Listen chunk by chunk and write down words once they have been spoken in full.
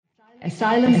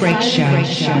Asylum Break Show.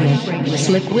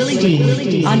 Slick Willie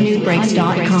D on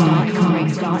newbreaks.com.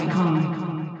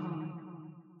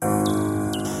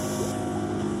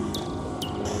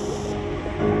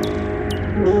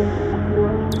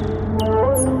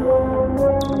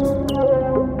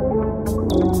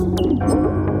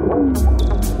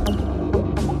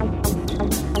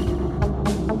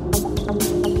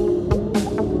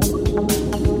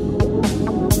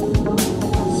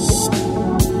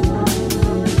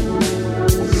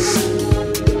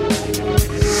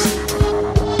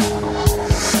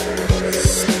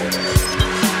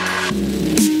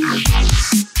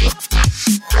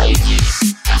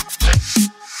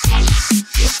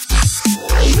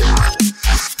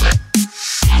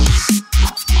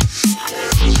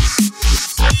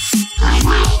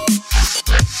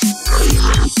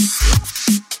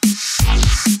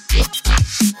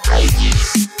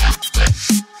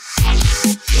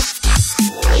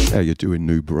 How you doing,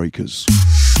 new breakers?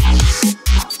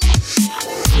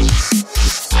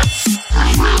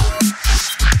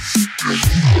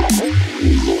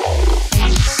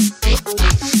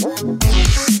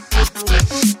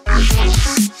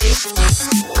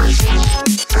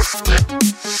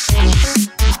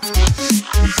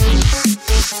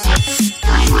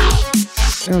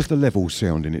 How's the level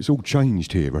sounding? It's all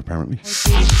changed here, apparently.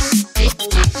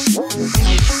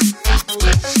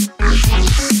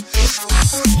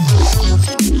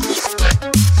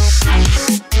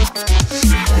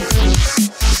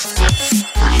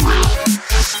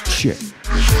 Check.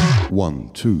 1,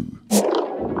 2.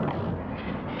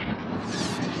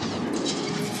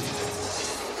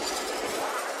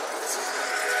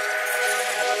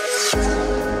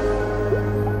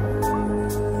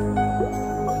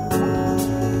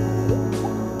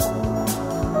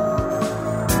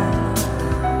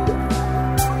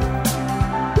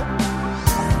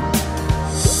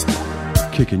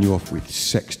 Kicking you off with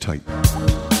Sexxtape.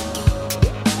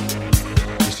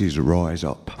 This is Rise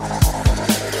Up.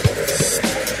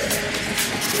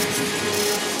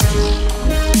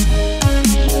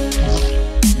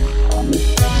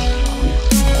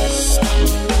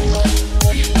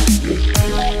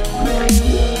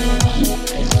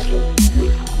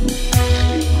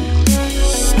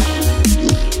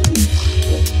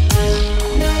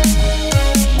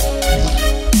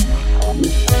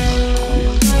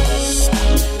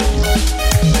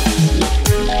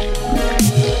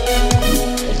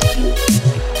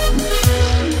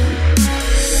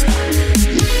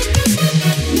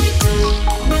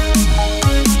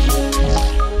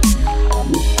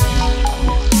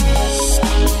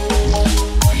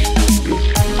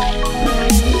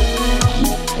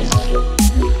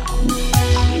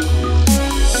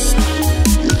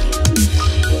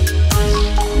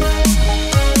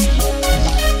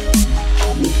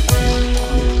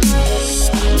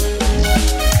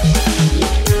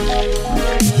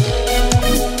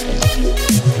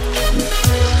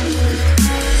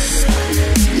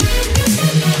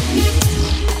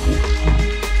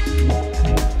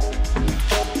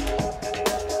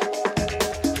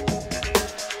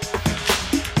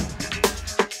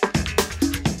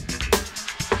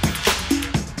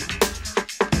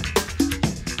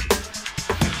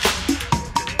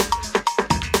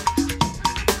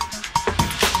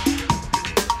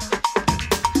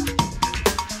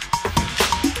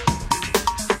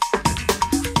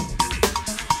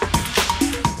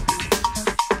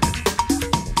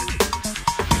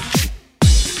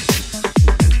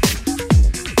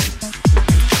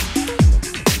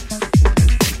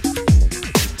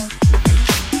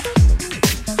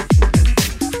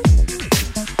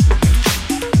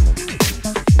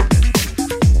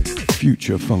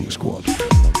 Future Funk Squad.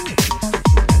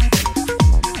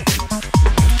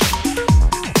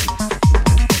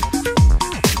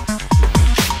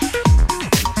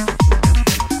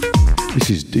 This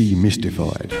is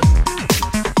De-Mystified.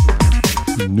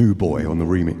 Nuboy on the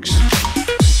remix.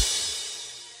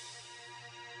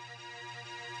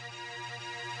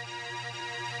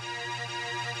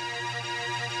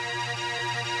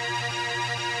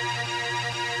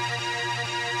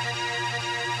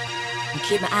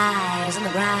 Keep my eyes on the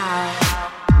ground.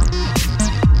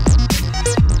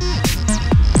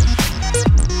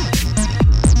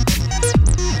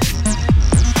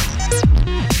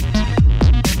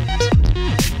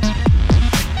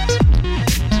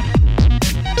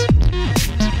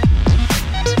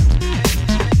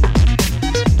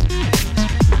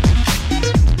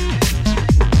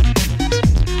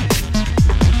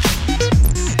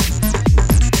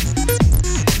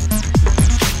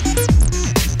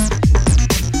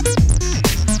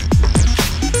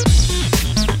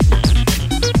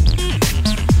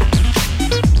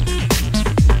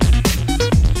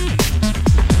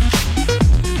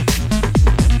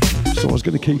 was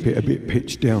going to keep it a bit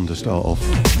pitched down to start off.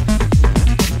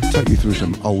 Take you through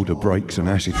some older breaks and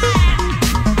acid.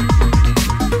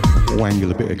 Wangle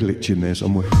a bit of glitch in there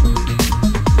somewhere.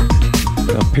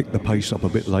 I'll pick the pace up a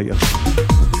bit later.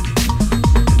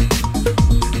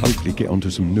 Hopefully get onto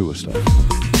some newer stuff.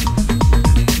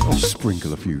 I'll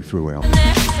sprinkle a few throughout.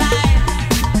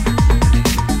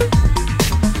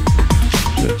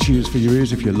 So cheers for your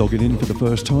ears if you're logging in for the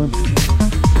first time.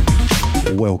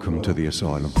 Welcome to the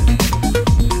asylum.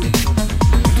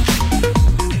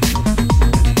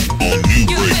 On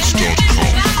newbreaks.com.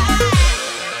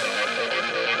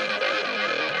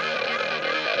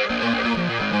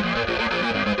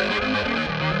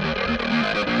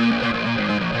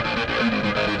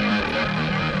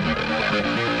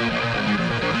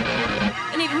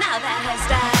 And even now that has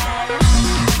died.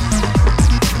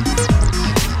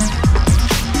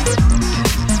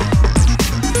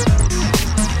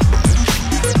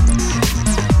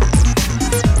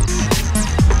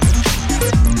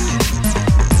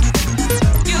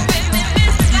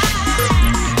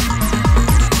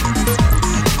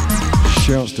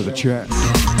 Shouts to the chat.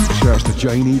 Shouts to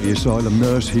Janie, the asylum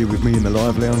nurse, here with me in the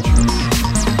live lounge.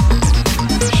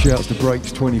 Shouts to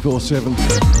Breaks 24/7.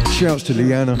 Shouts to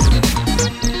Leanna.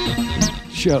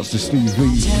 Shouts to Steve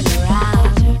V.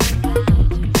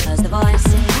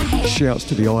 Shouts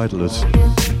to the idlers.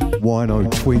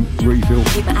 Wino, Twin, Refill,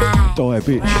 Die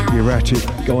Bitch, Erratic,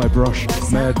 Guy Brush,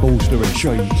 Mad Bolster and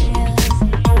Shades.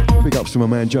 Big ups to my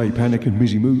man Jay Panic and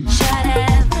Mizzy Moo.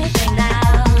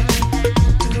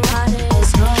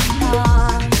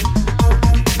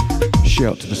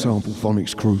 Shout to the Sample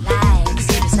Phonics crew.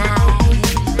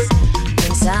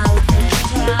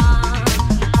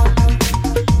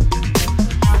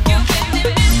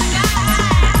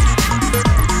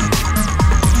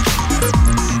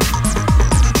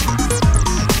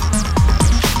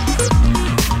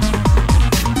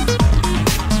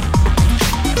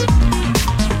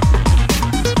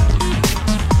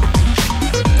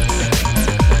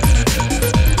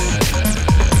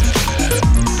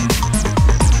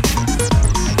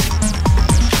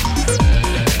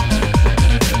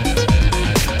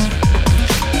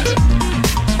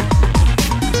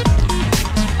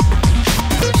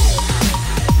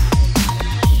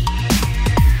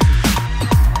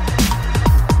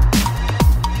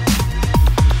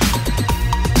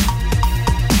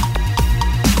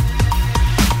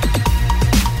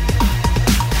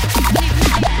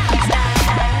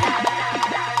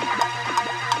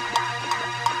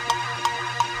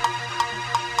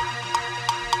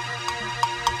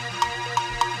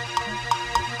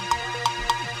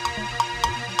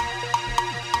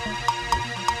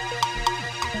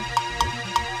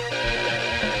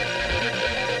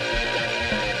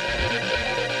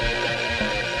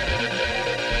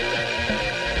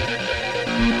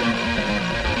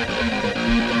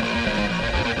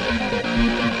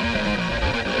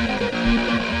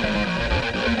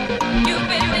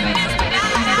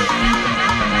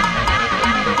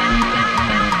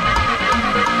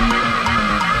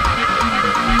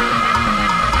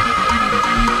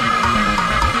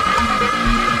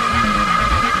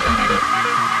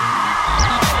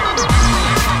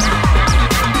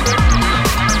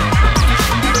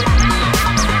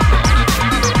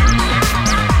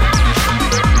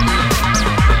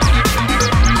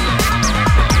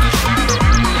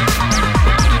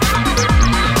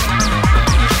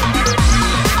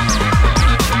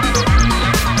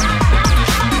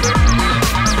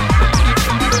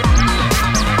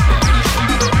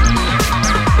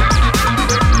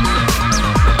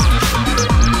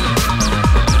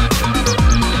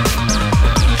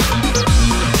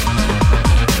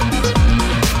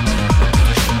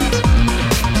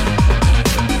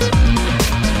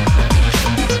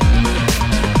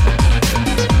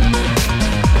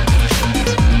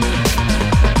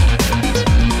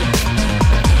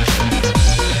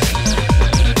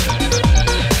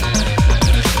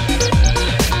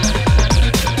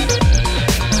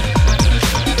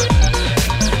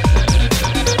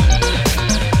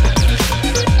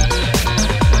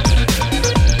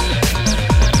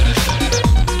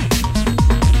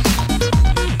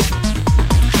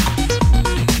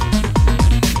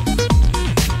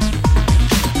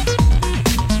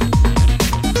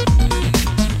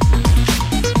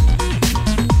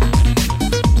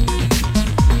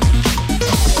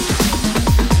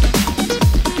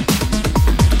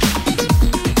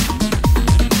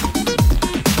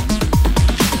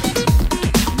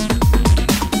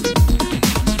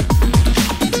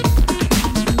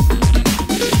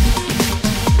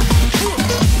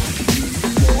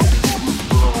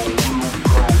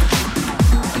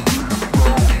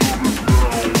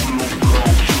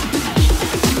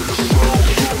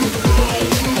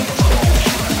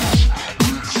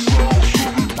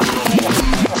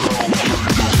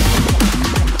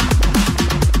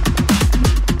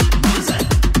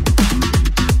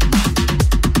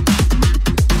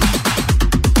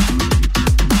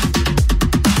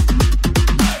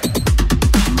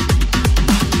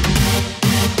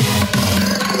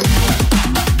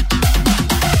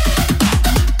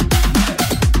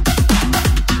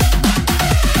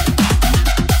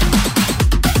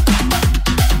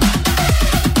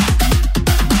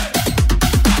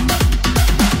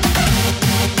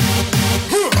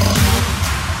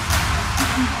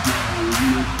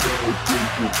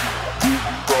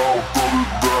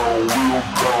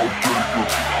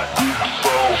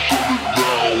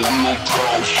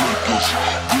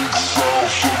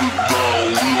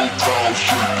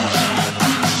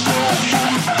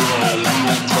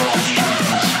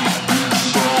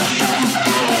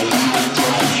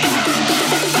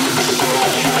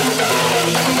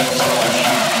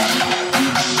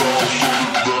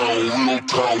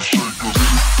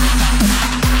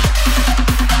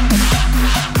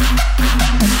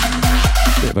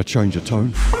 a change of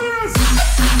tone.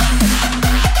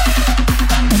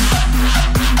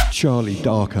 Charlie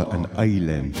Darker and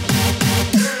Aylen.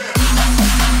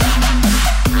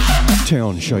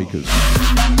 Townshakers.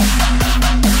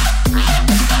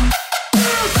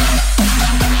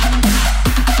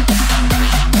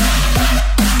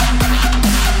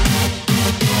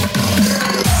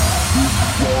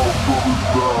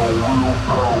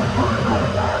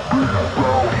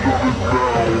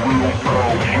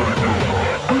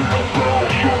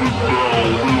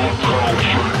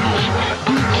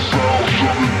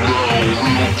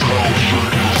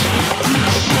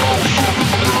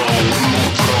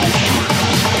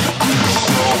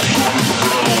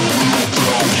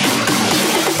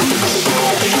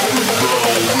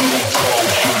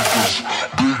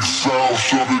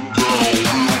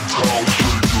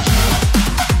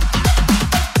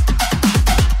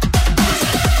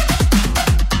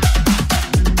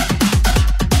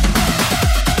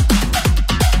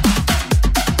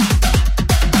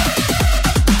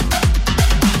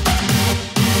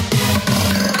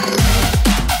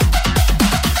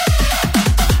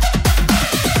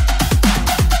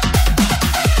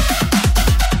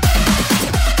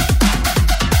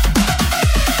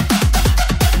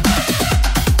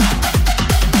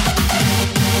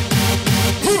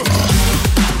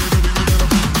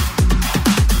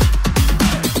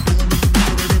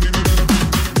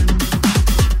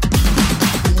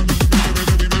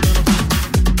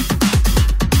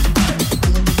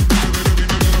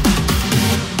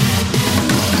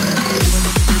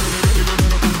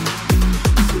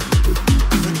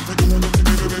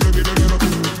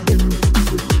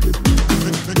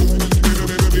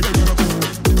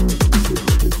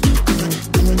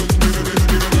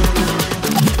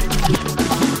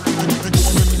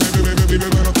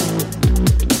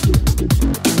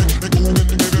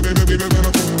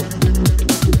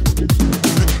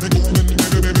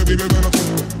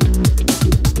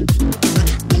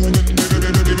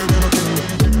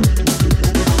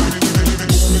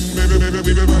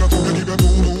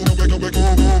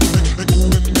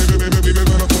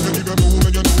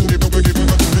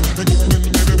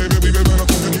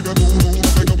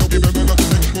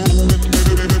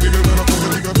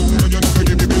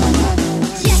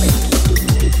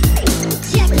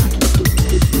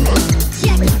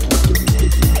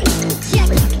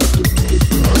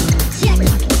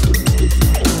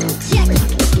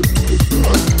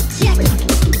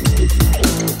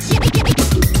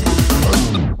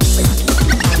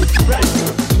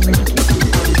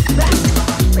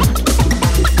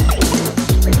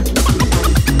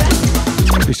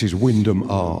 This is Windom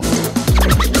R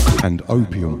and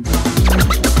Opium.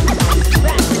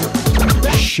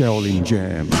 Shaolin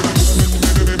Jam.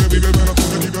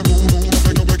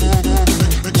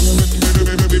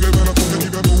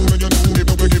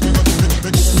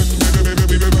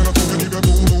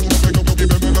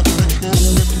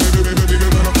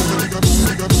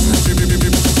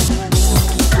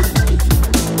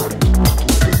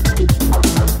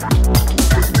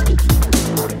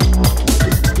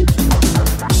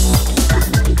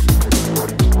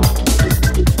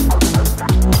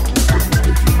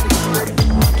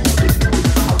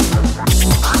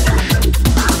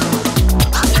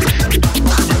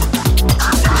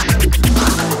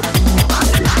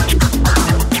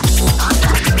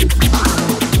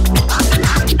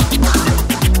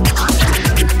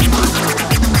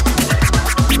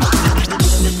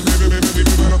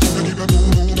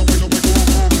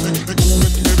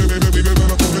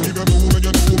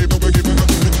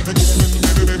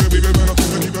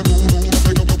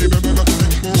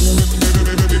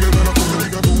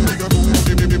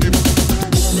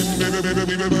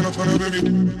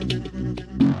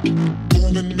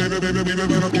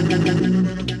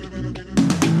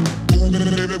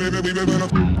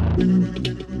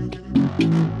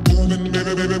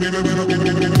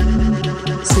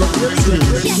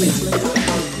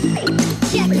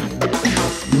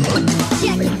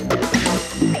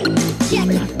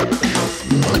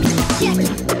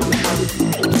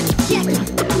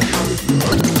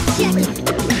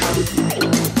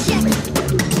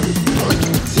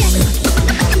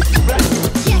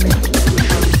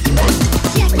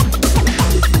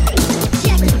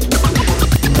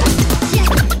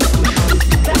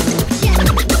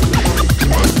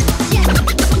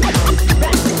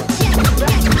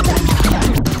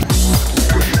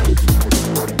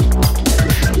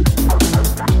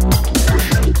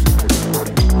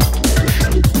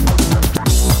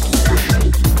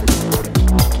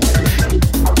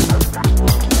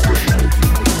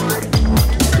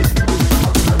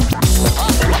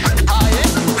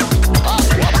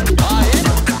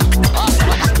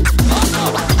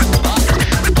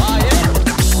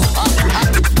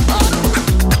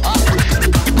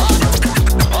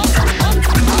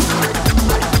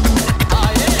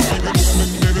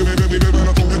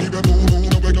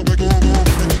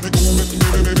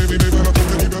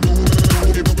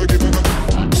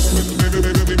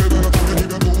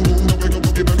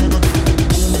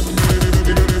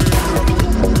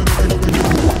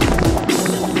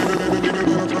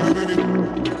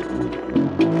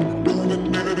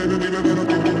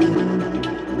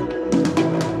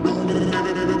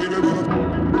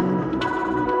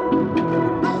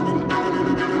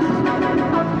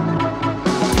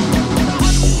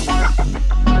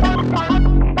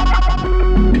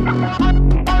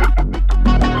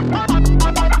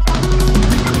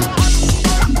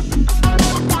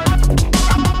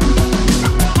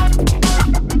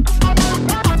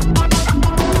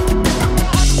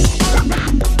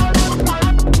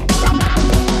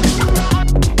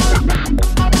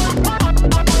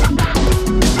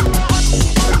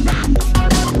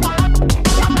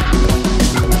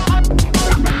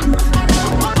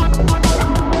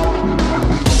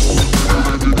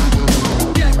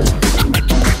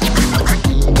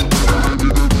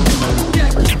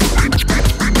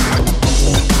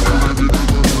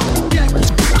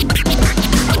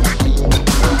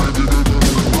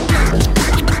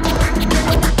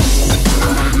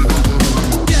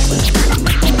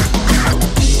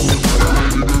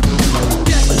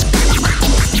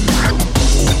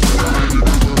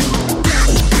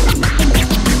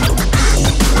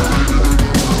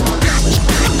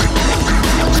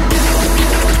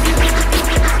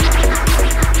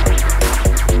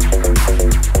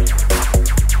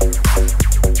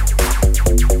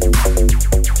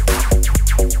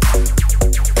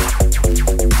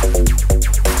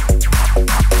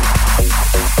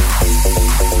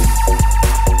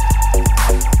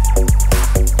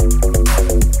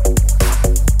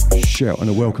 Shout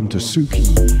and a welcome to Suki.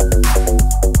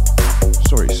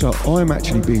 Sorry, so I'm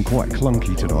actually being quite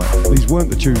clunky tonight. These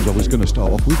weren't the tunes I was going to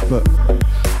start off with,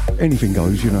 but anything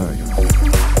goes, you know.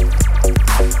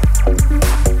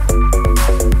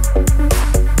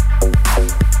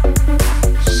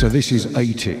 So this is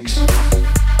Atix.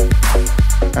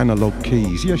 Analog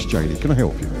keys. Yes, JD, can I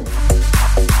help you?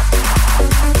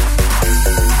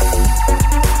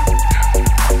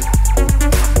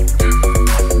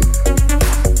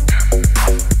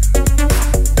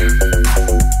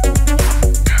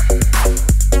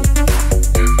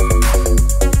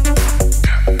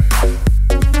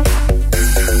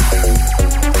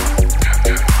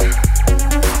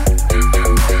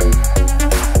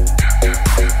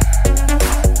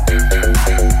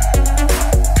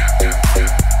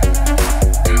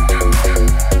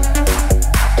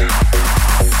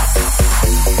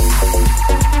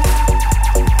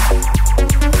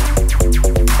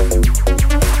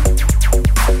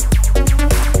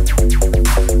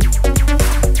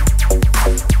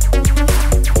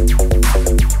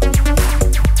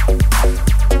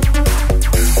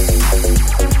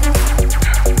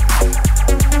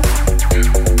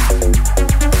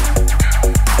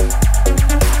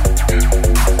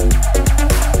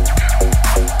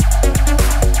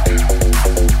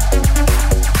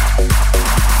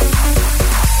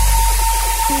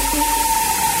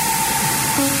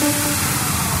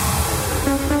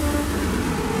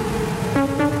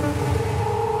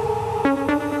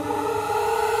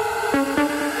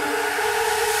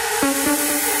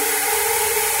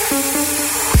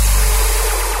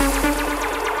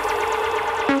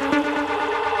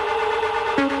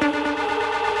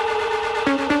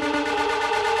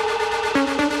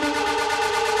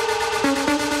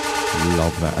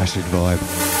 Acid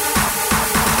vibe.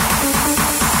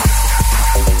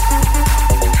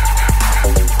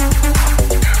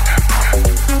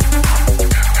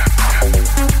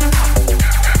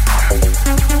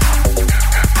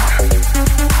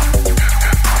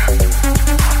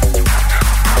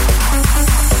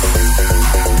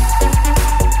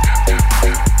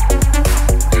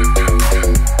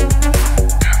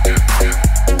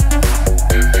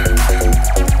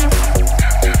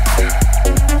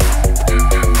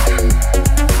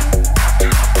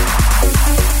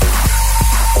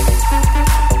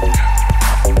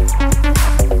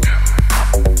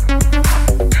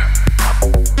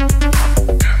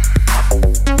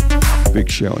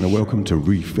 Shout and a welcome to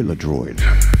Refill a Droid.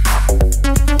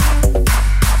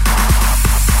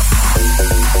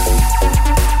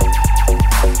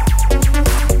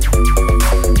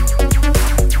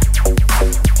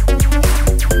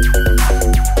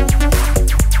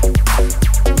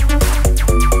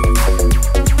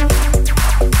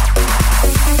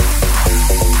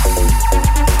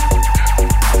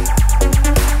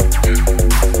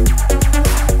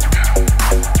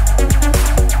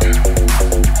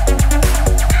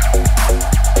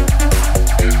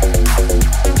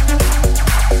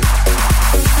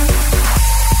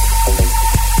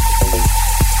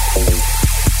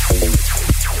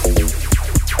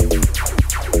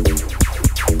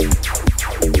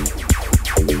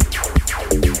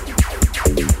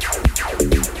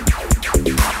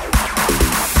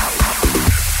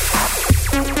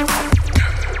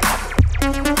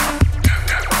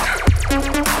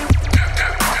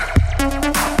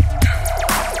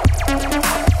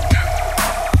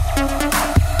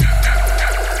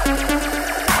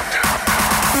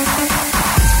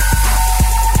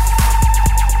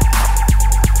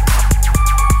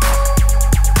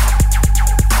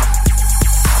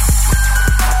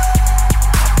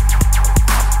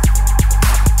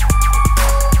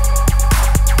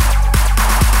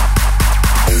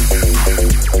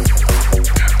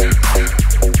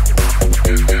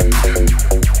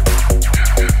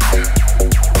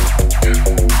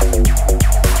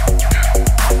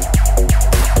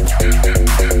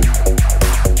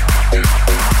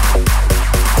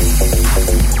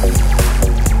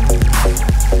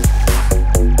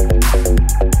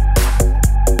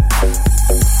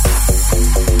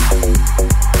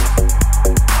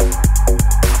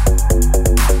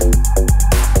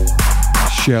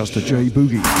 Shouts to J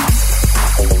Boogie.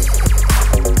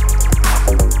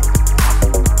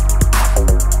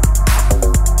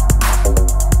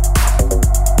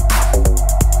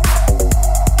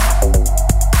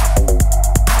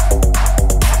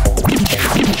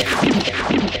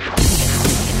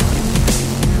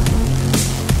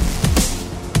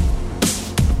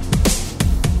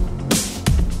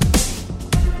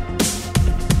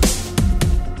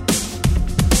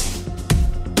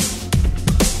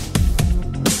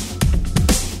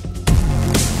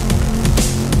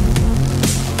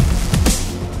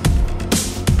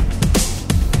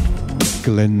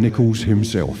 Glenn Nichols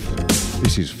himself.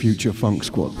 This is Future Funk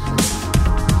Squad.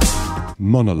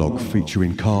 Monologue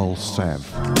featuring Carl Sav.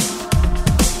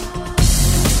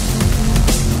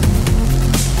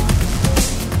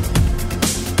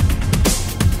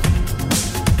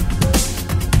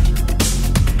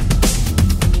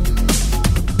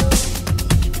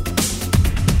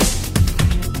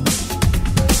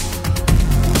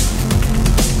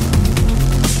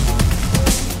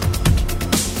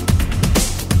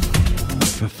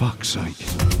 Sake.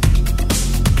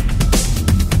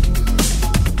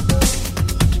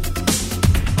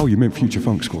 Oh, you meant Future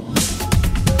Funk Squad.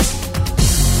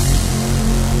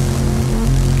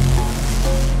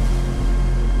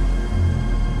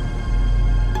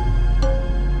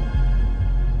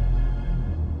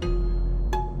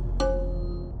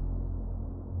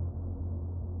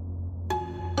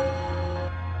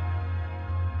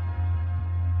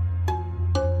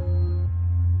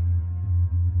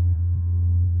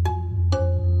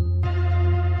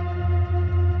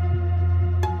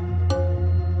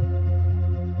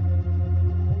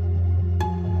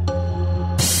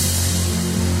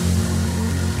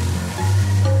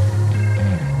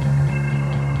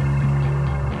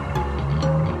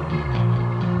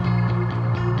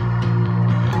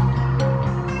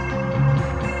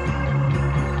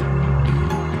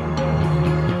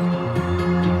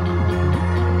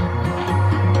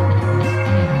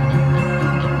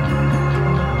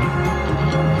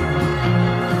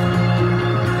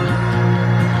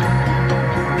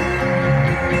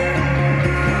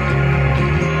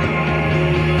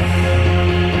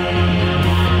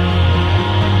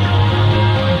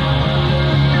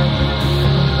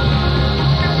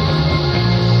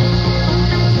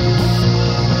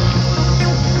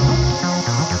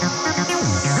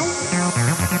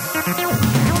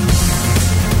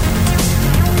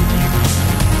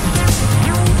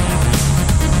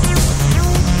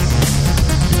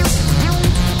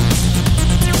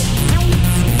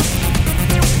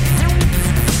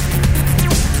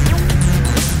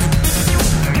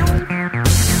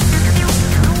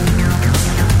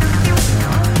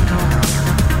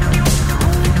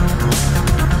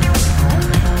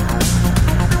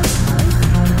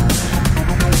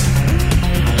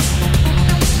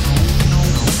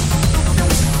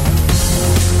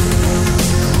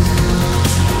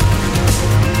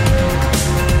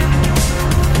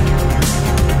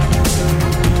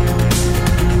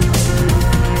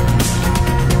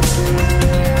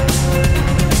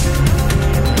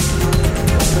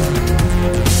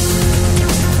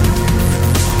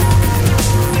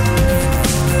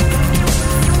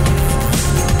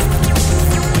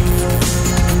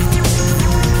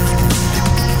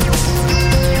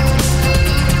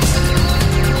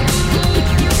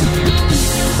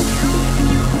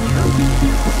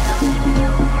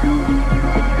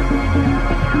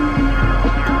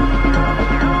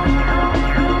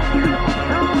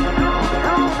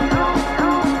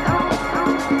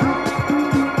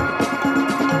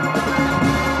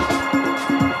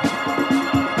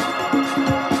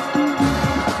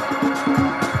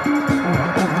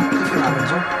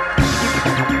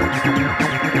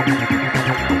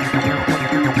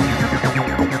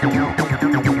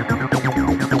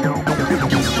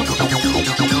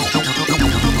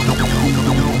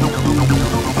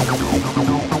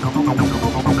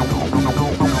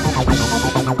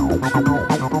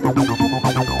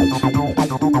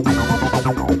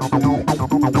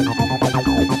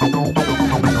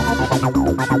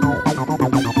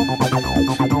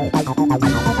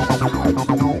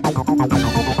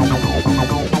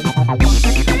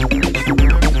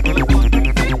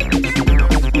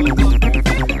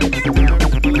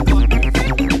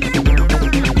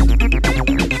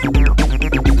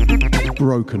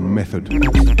 Broken Method.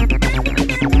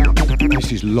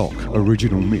 This is Lock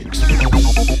Original Mix.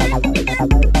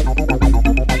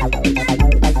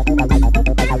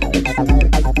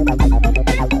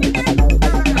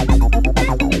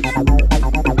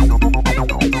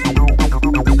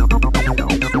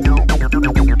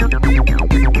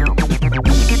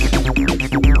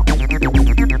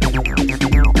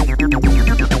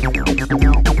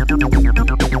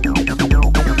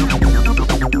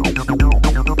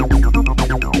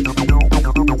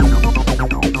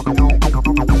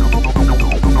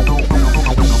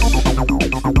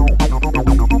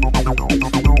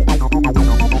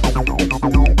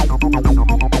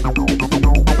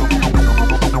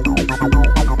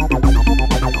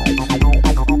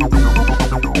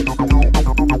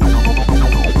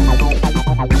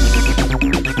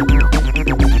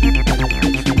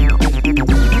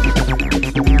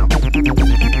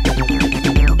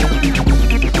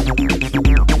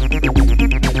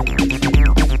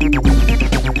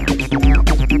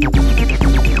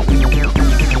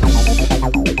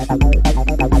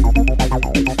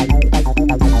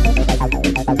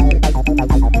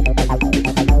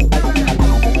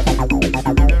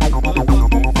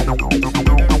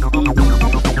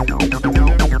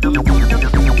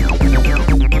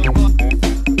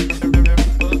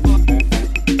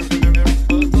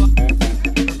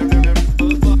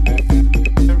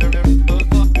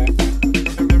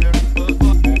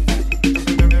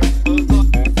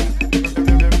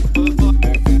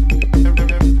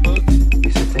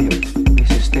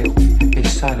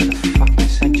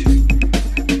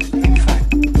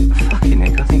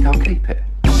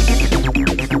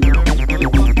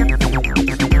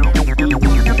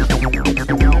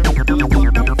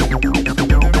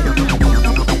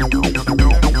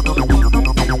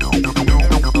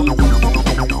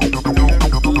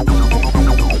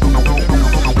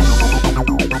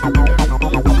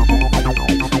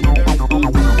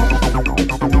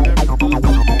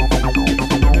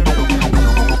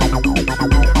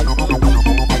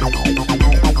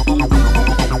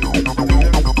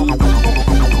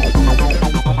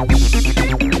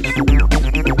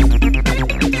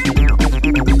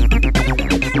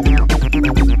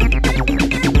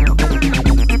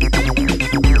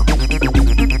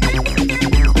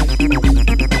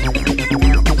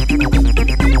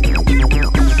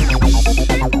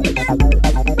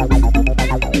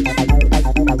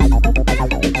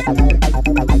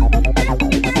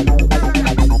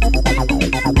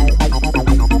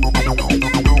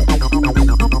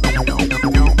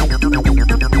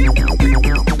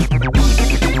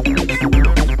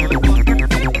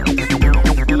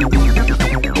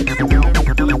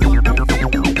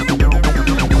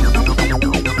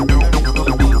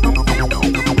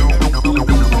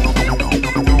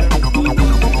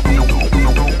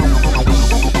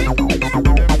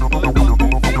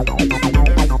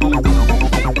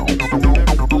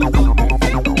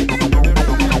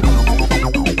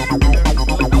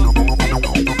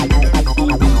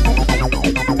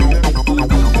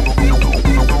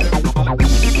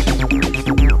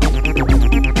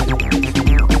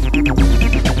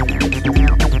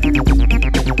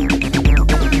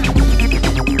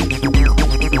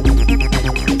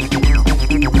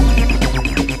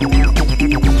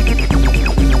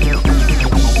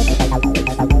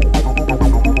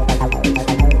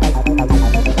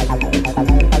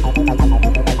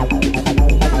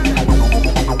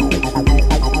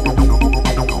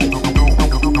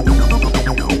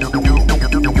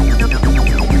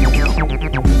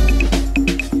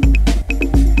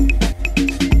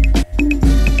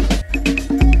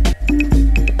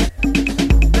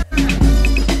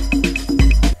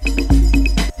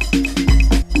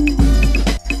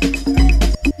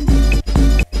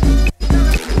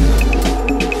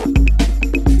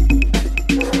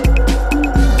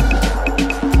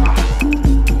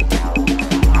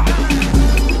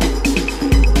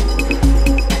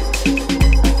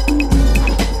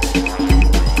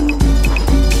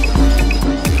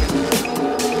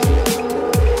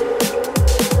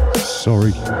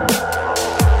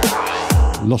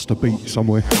 lost a beat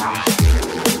somewhere.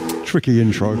 Tricky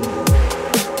intro.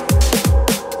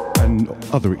 And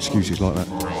other excuses like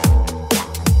that.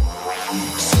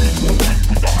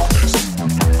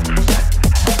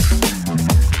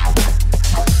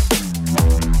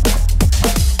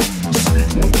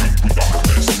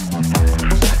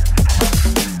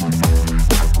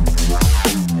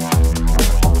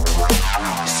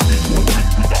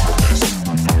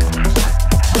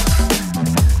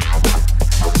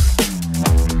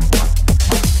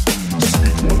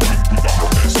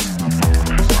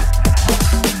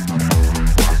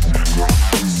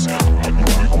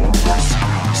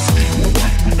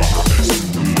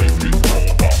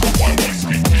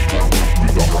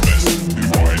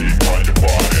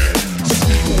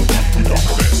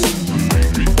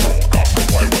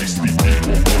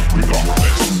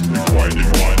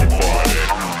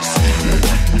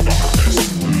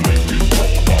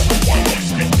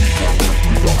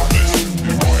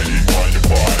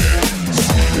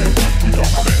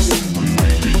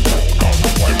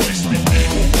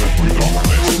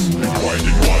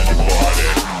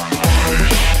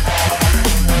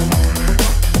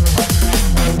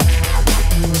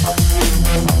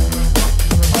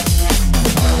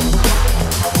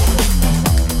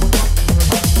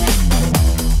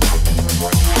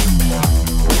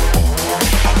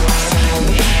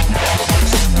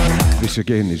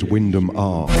 Again is Windom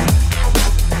R.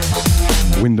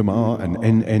 Windom R and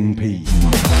NNP.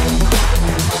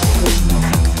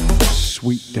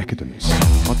 Sweet Decadence.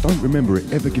 I don't remember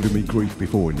it ever giving me grief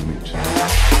before in the mix.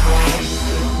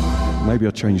 Maybe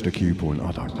I changed the cue point,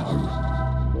 I don't know.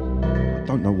 I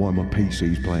don't know why my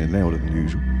PC's playing louder than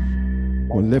usual.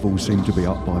 My levels seem to be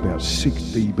up by about 6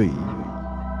 dB.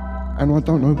 And I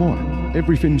don't know why.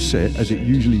 Everything's set as it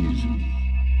usually is.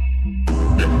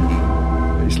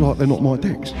 It's like they're not my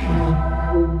decks. I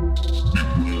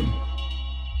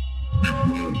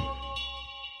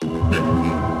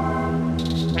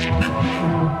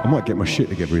might get my shit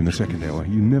together in the second hour,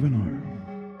 you never know.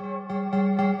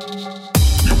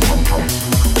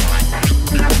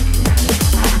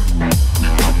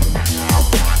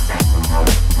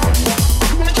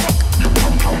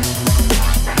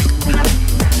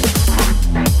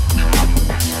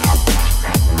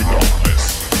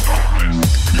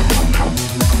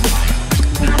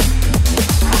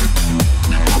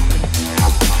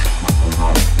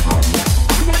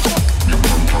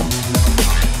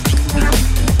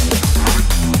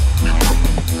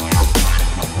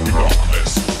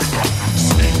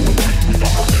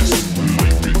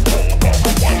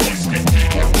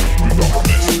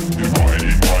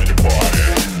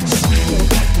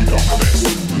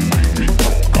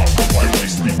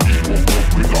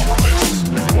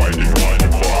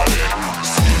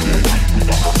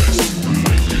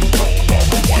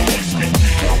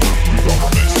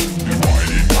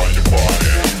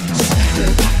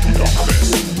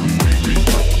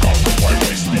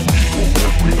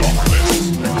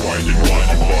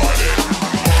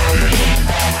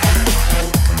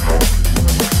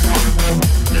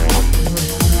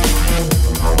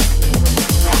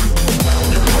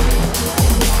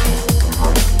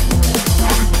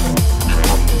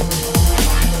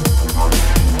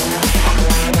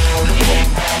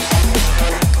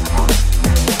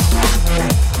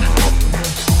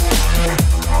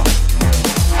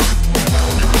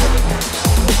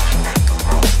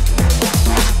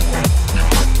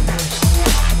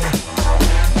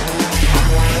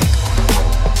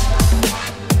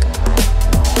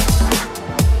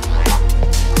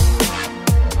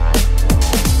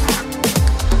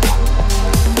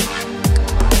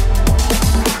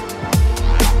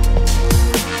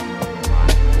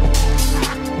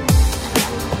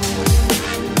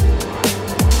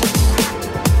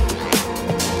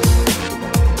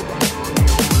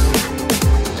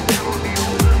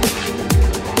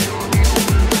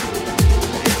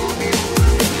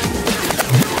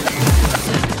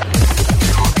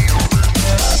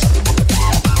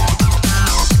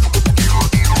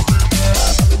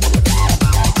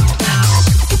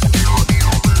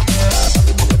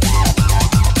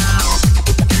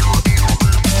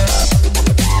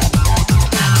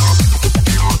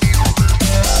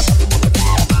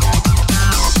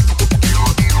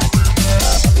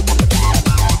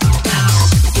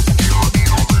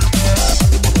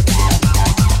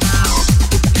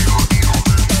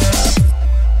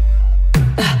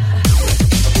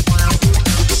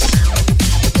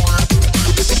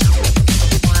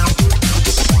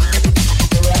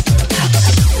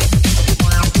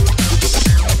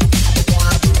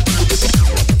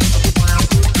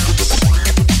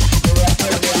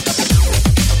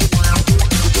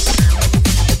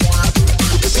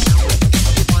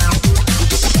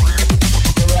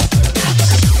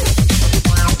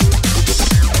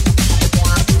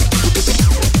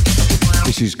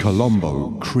 This is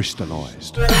Colombo,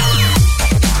 Crystallized.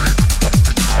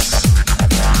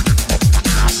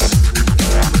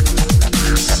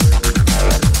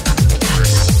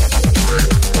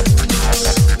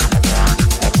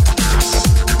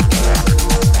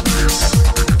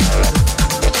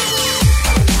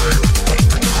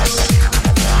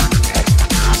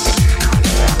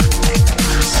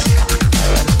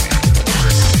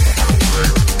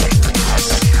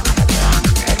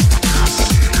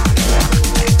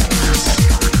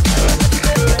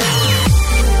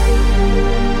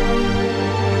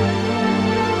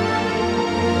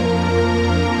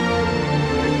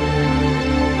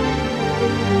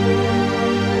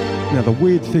 The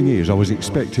weird thing is, I was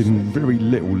expecting very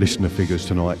little listener figures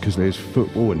tonight because there's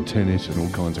football and tennis and all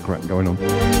kinds of crap going on.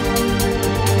 And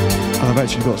I've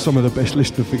actually got some of the best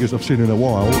listener figures I've seen in a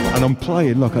while, and I'm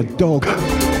playing like a dog.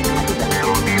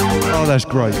 Oh, that's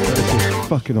great. That's just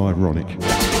fucking ironic.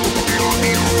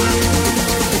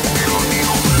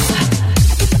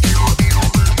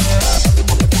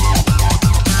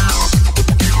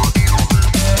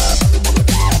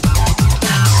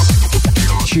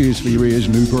 Cheers for your ears,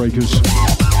 new breakers.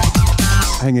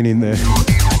 Hanging in there.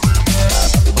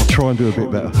 I'll try and do a bit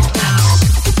better.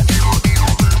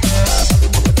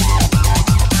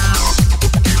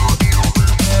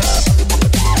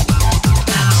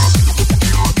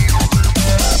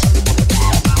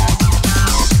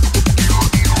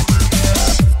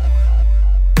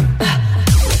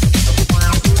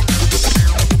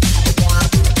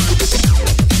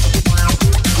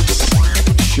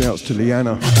 Shouts to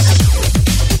Liana.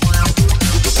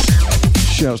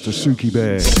 Shouts to Suki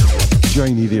Bear,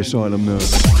 Janie the Asylum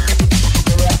Nurse.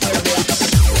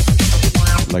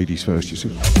 Ladies first, you see.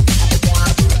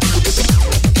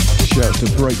 Shouts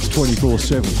to Breaks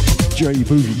 24/7, J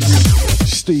Boogie,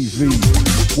 Steve V,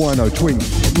 Wino Twin,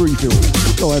 Refill,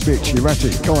 Guy Bitch,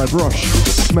 Erratic, Guy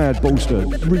Brush, Mad Bolster,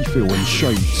 Refill and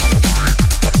Shades.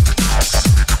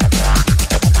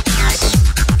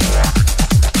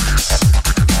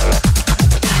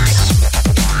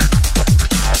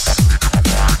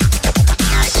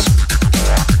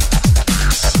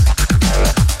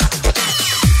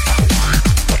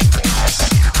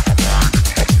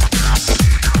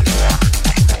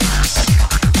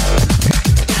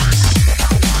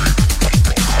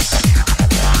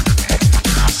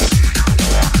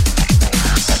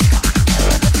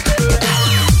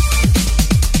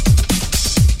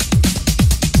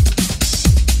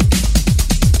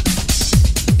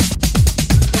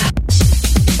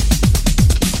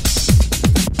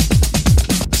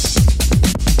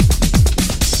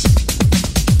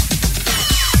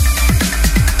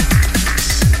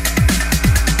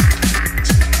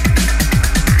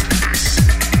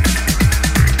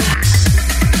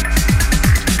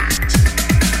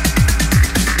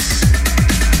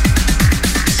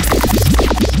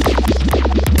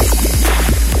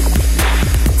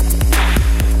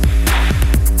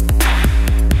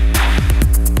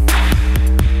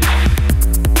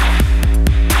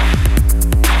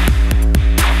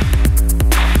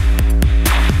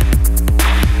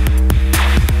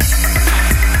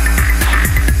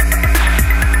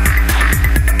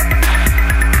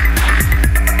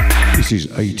 This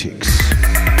is Atix.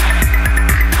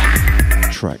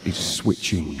 Track is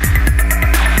Switching.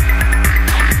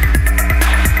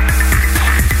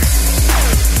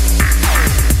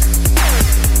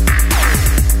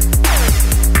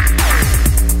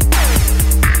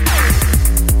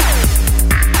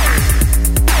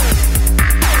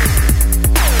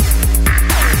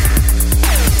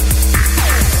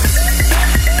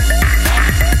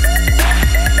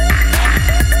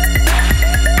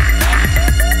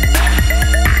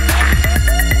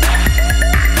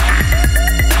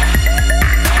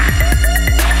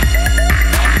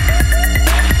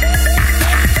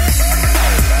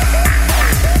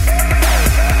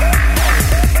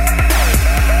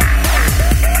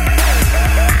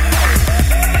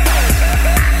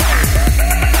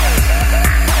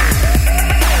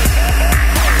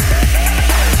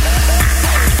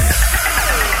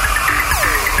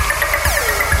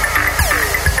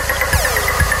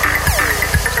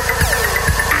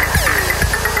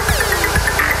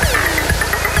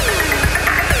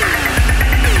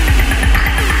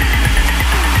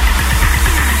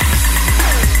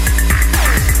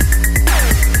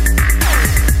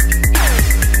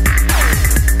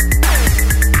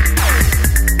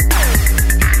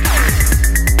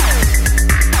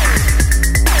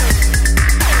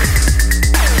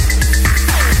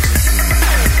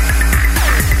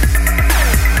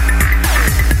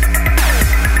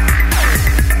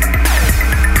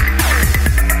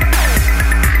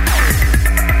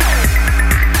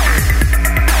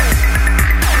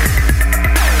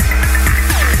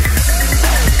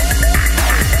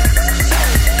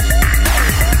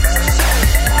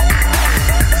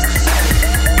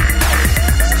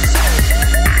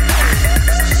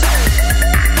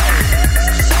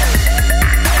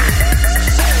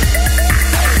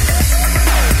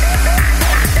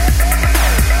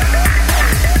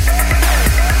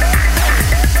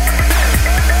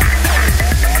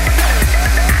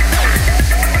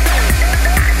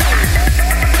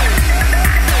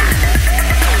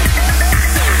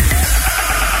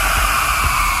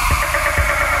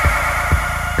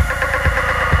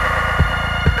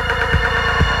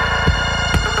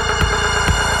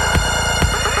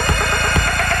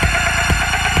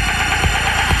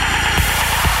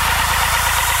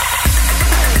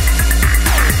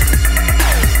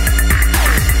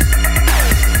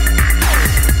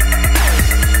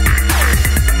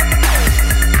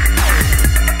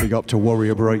 Big up to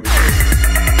Warrior Break.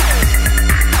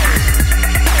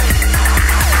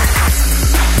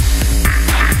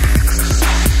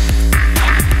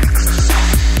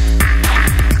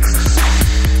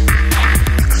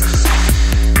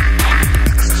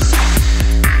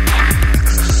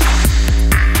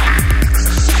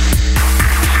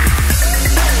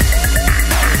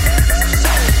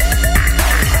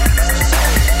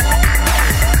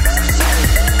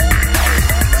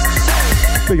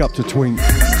 Big up to Twink,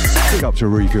 big up to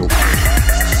Refill.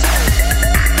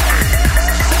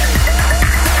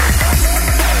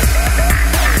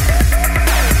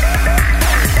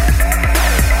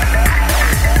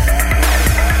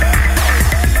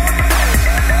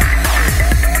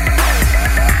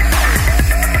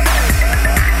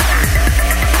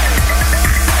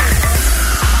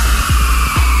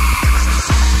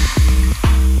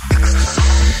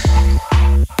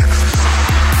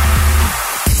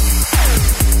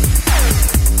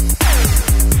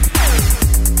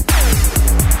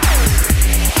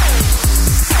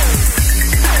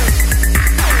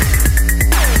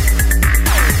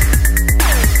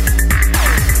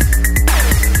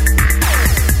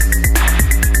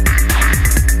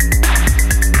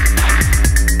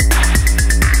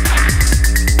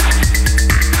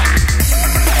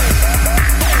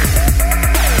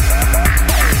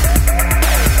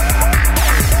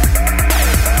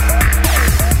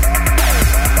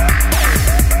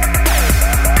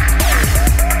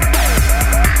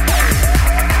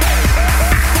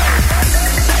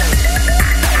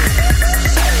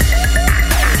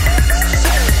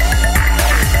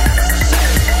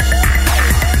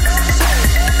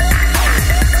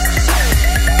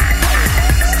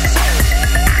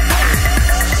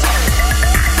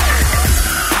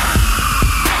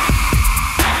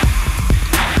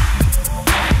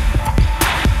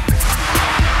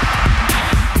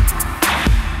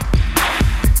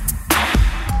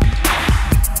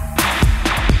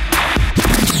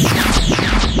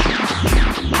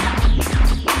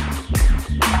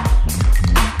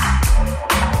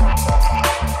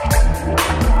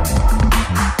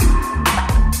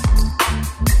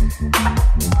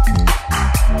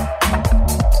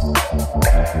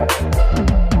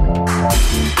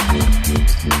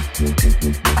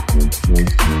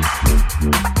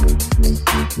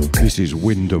 This is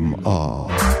Windom R.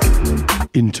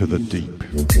 Into the Deep.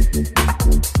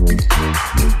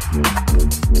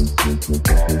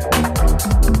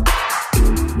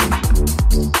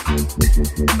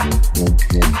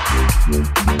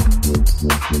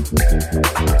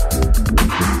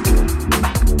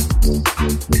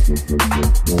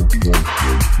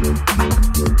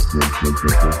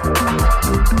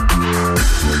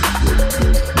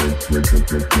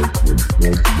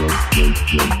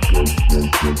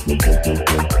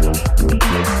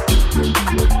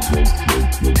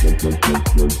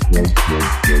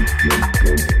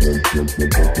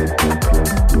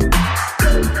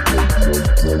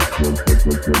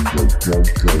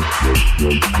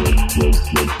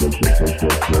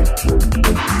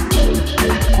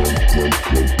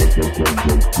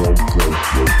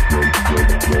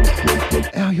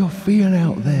 How you feeling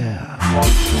out there?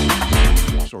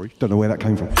 Sorry, don't know where that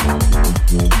came from.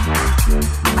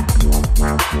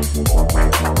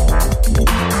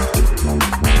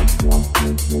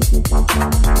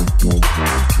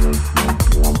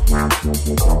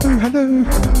 Oh, hello.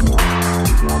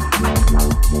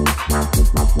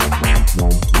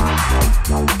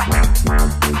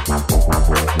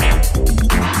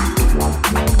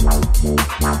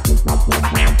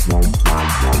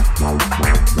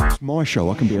 It's my show,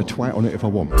 I can be a twat on it if I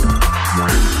want.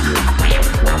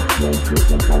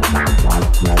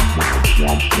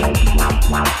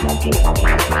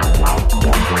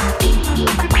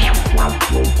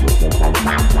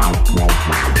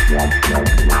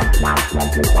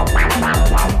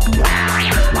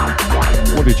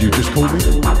 What did you just call me? Do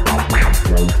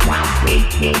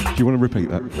you want to repeat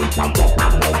that?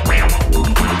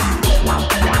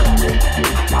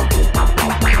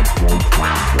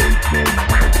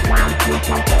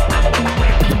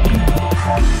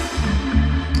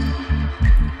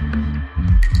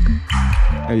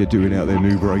 How you doing out there,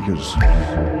 new breakers?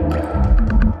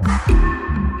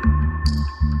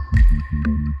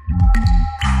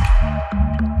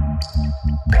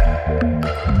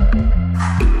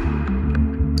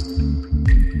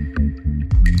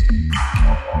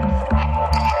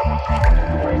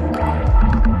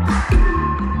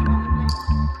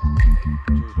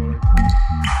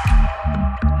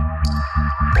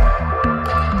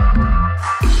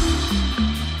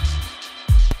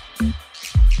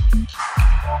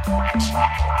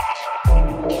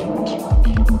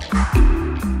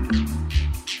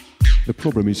 The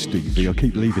problem is, Stevie, I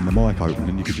keep leaving the mic open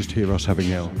and you can just hear us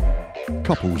having our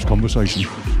couples conversation.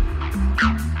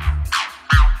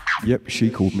 Yep, she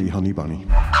called me Honey Bunny.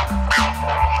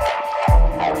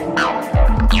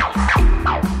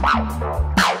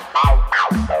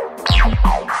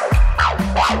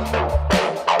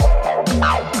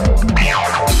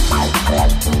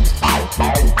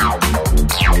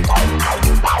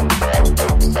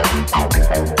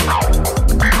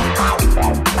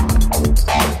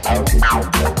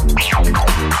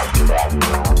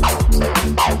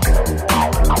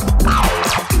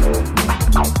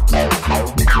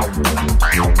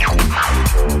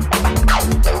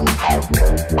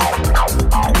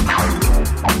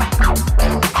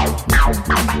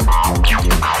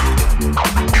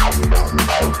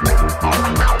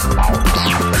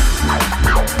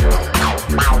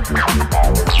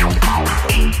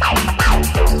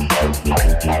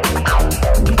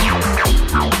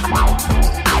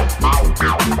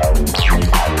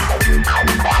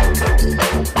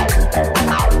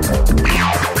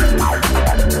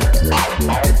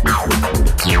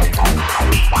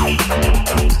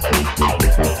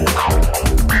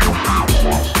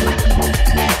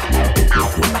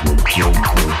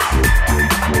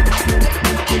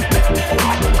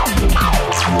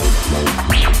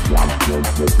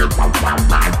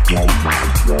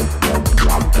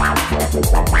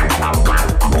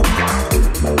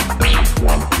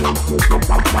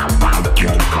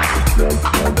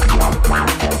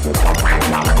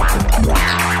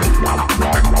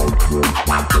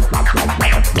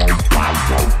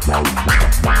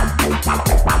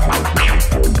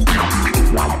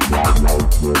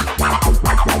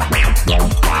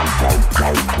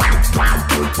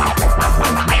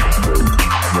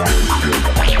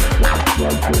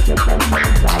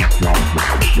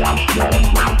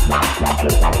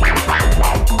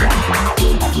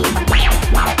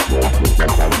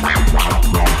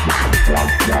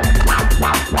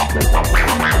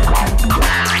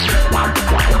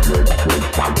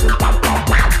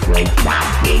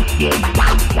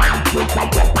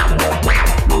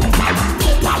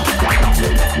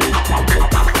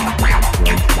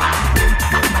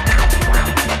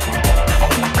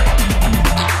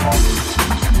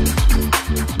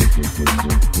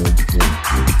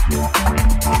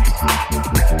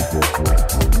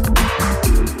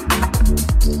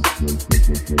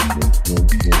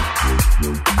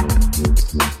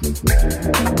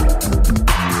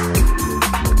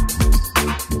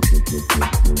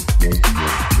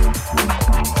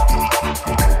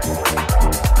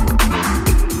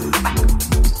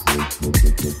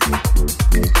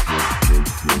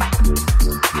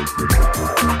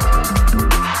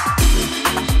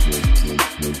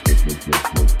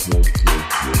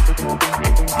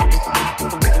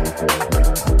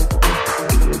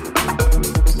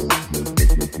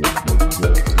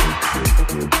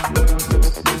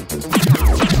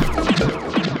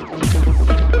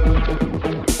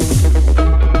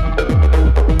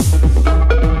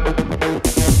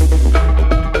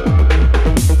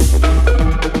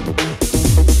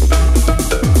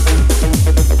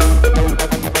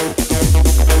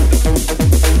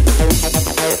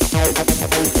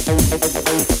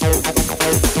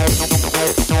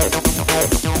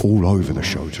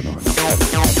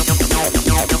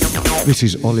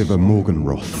 This is Oliver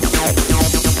Morgenroth.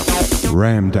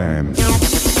 Ramn.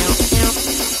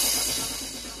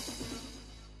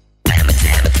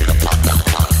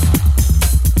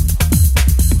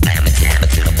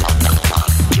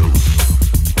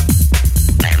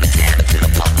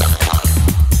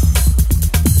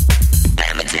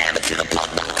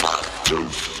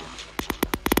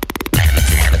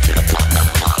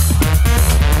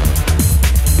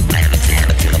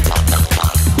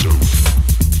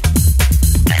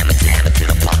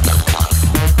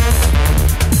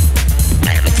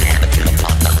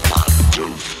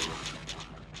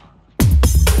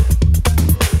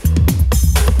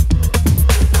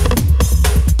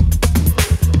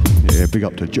 Big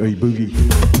up to J Boogie.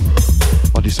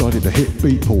 I decided to hit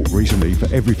Beatport recently for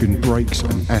everything breaks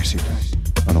and acid,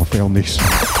 and I found this.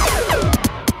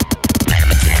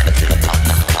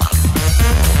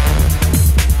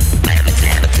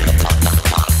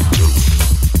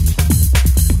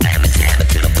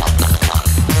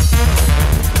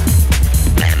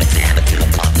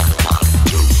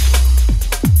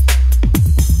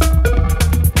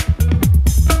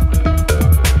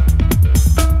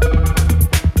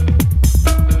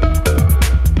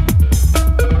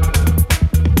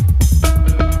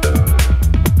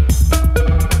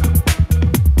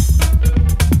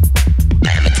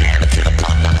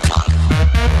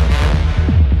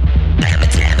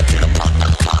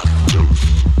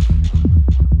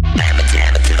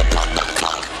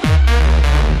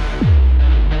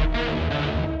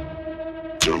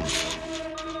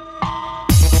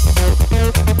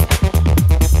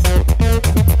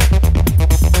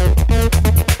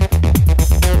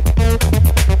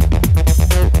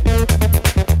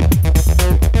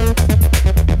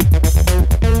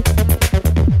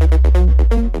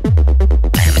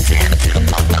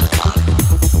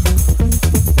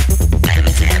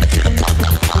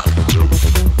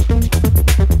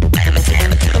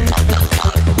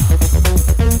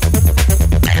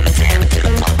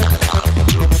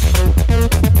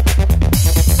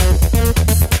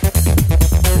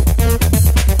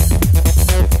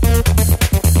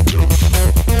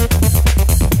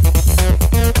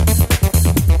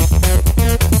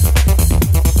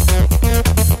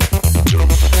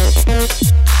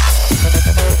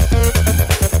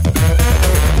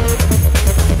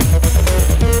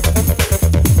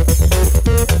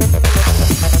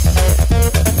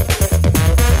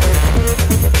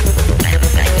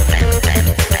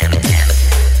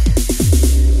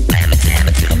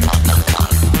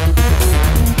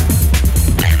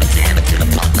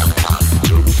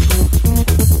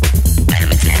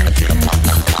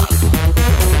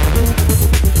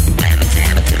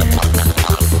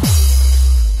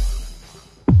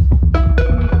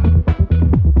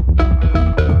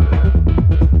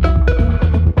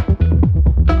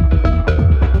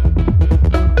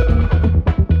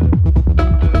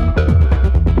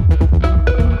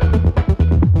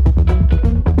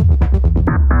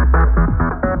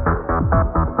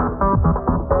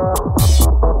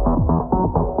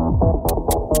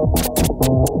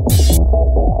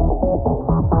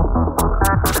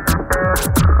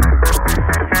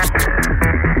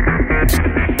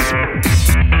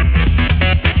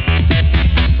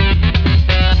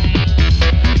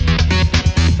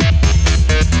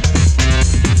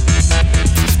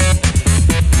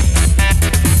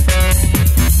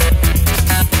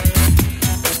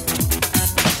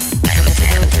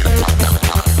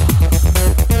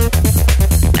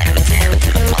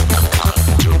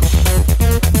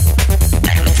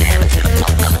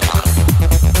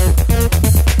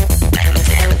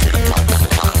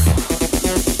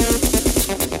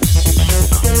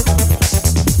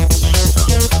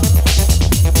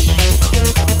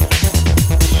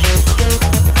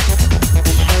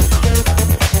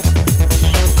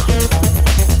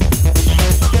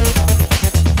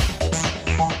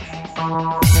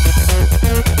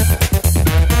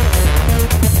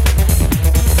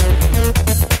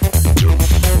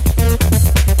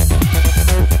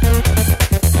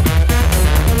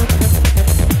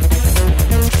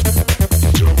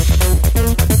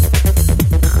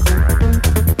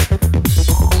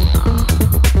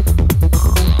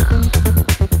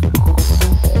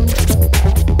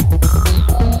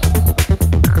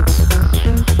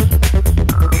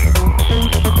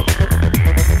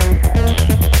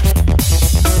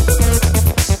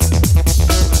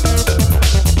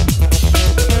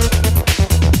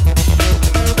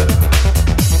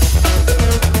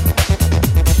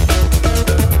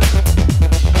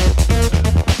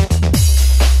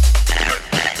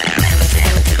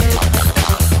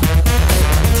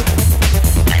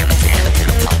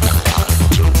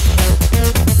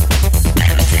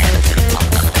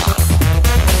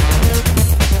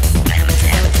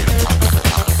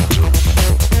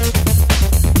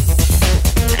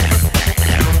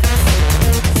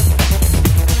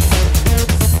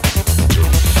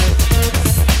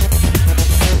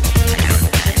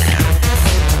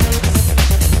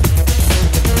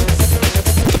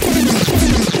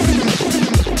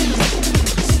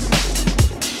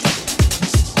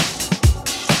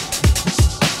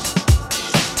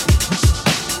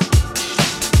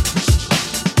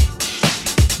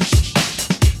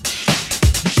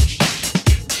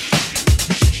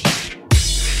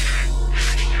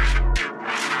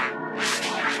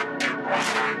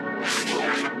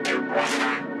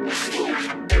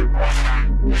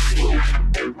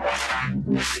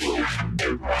 This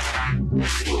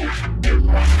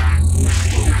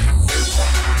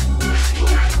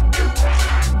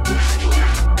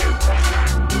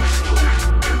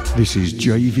is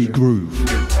Javy Groove.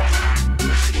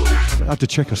 I had to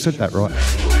check I said that right.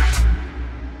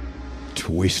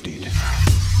 Twisted.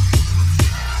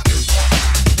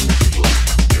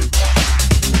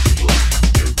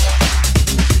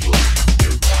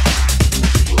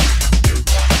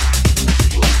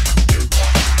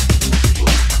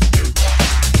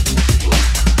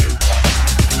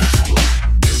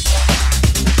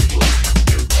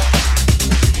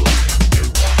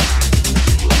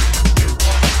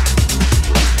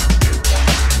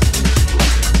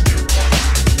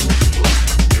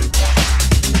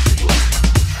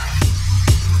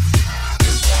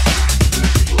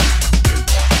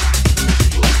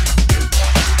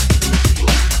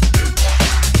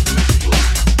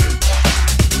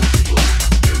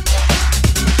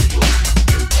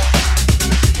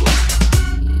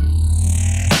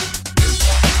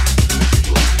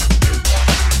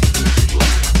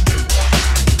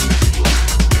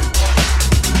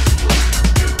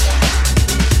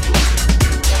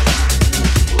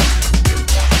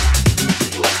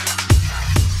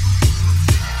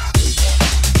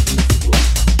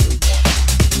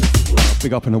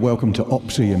 Big up and a welcome to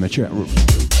Opsy in the chat room.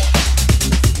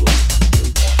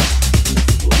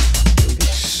 It's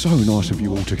so nice of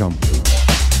you all to come.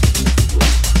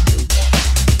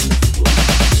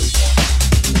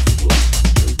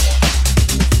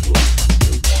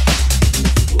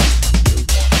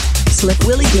 Slick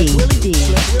Willy D.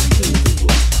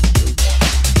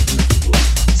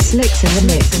 Slicks in the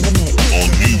mix. On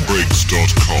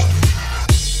newbreaks.com.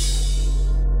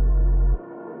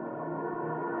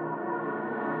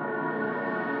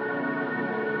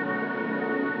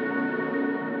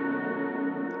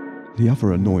 The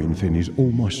other annoying thing is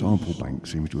all my sample bank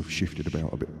seems to have shifted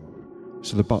about a bit.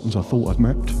 So the buttons I thought I'd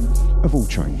mapped have all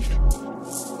changed.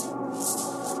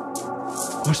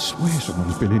 I swear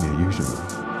someone's been in here using them.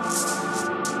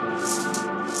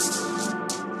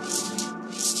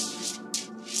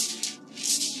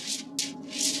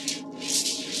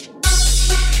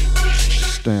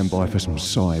 Stand by for some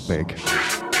sigh, Begg.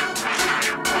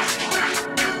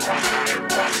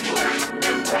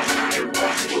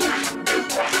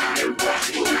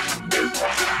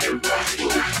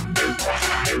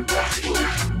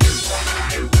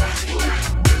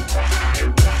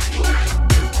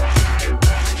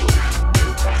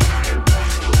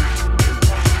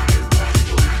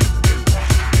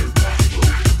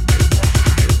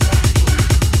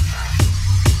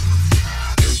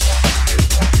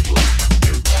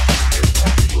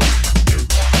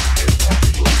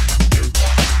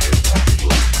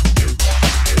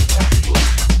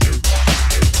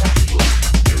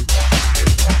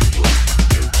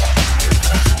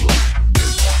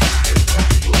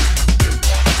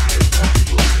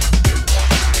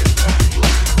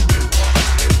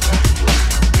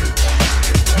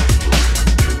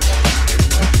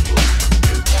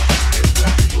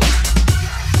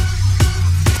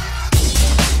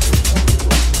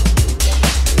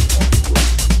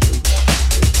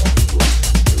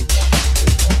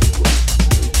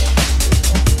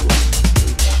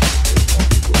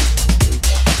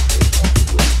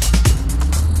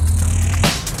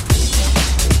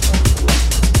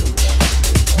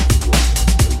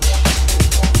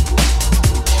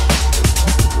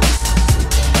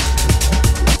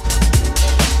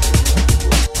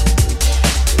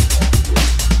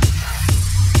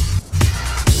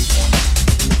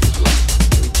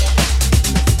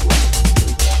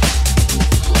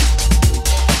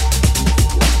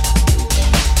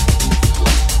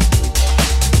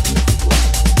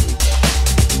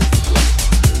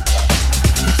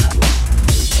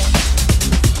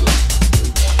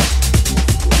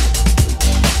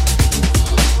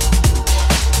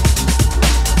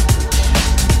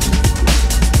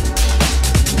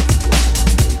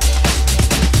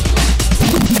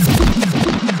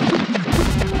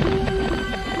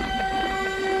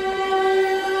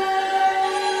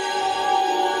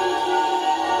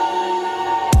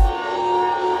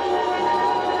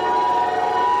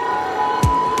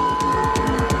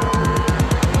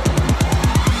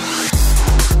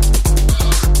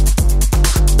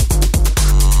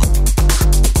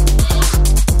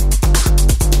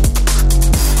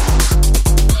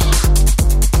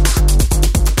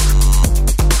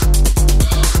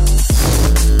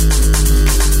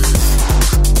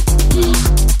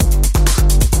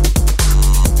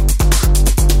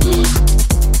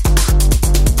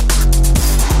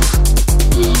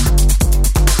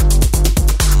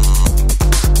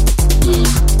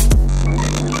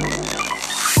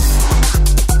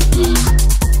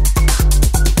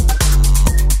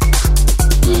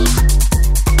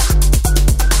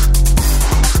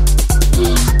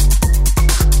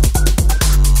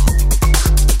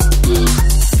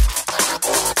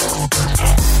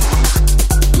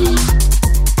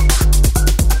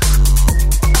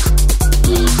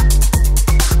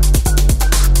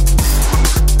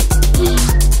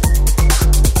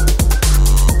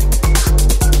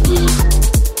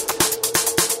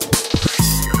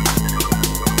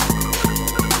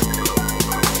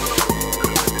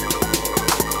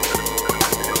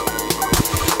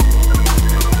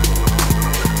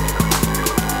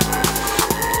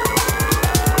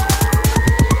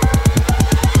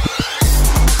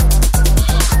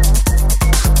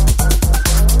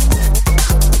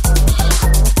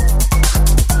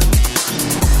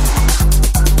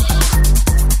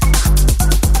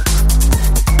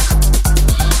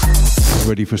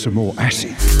 for some more acid?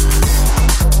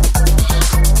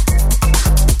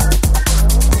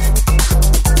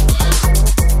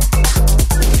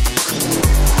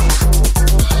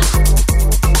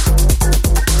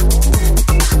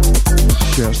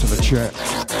 Shouts to the chat.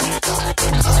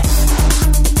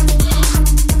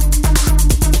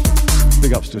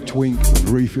 Big ups to Twink and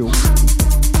Refill.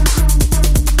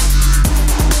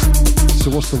 So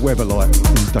what's the weather like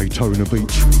in Daytona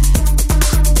Beach?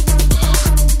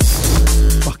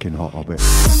 Fucking hot, I bet.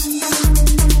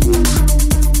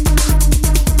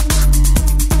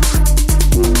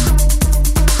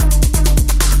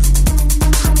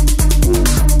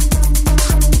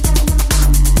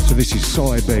 So this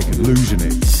is Begg Losing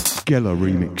It, Gella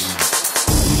remix.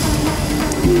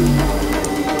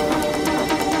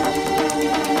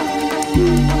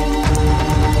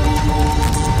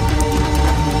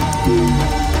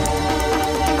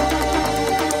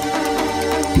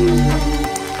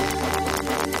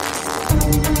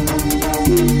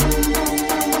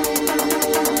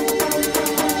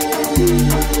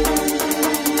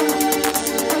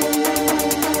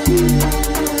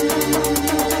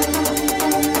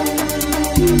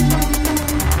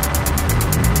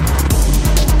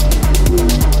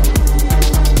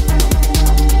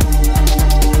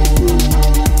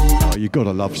 You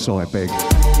gotta love Begg.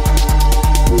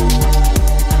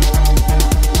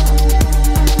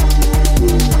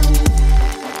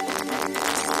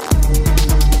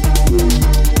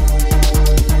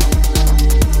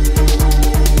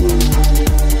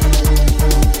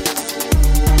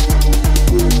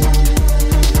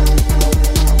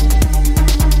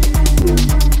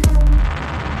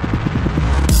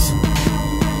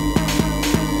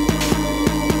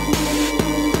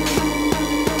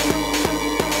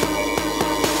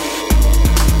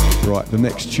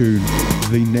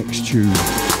 The next tune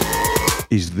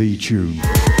is the tune.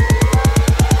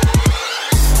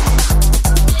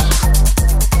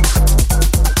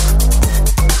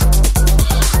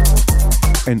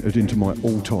 Entered into my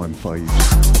all-time faves.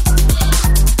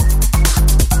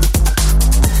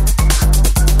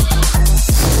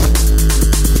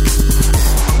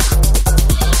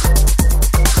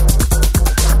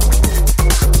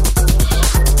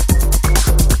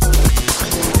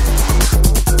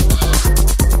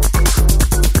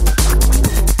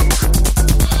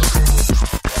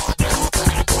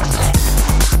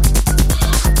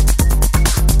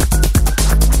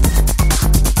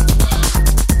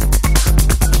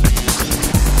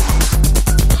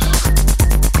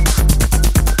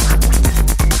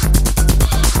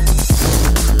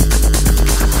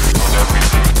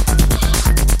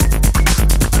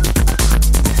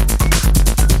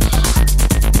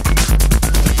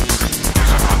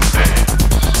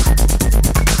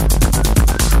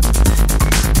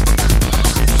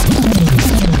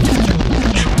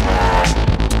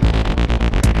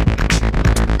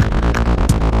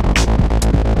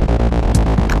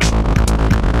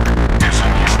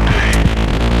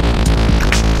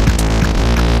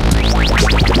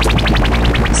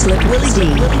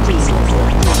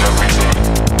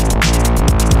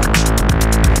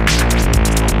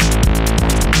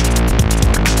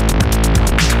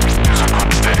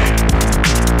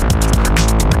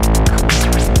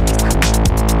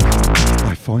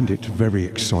 Very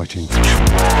exciting.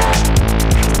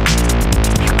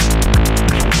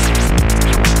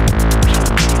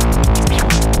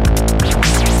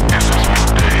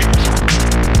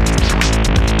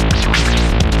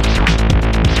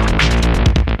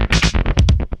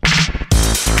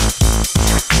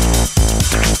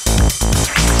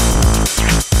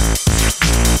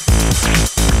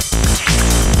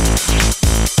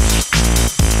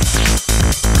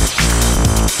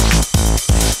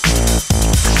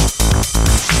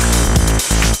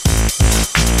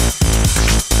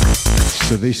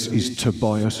 So this is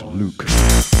Tobias Luke.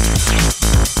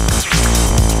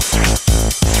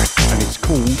 And it's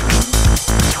called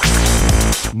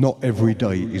Not Every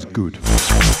Day Is Good.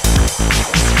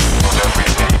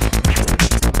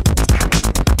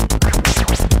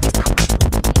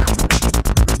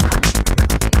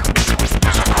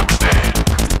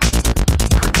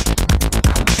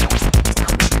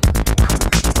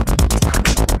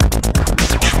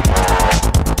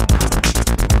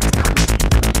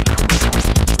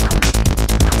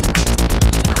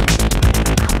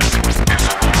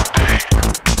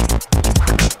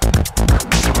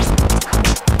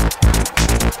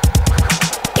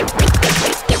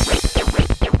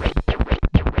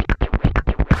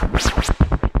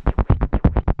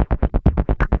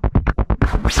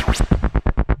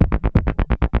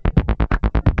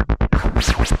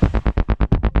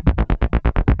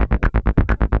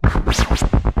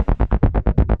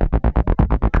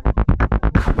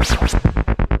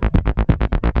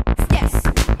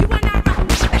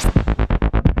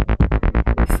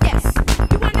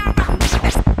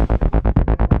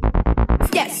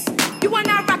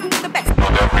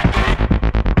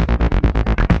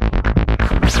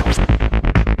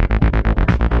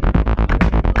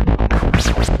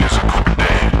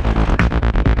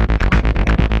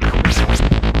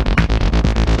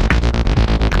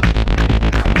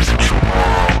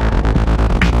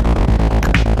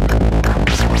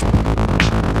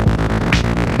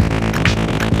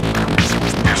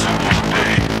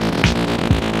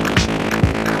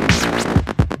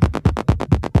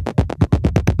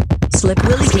 Slick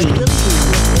Willy D.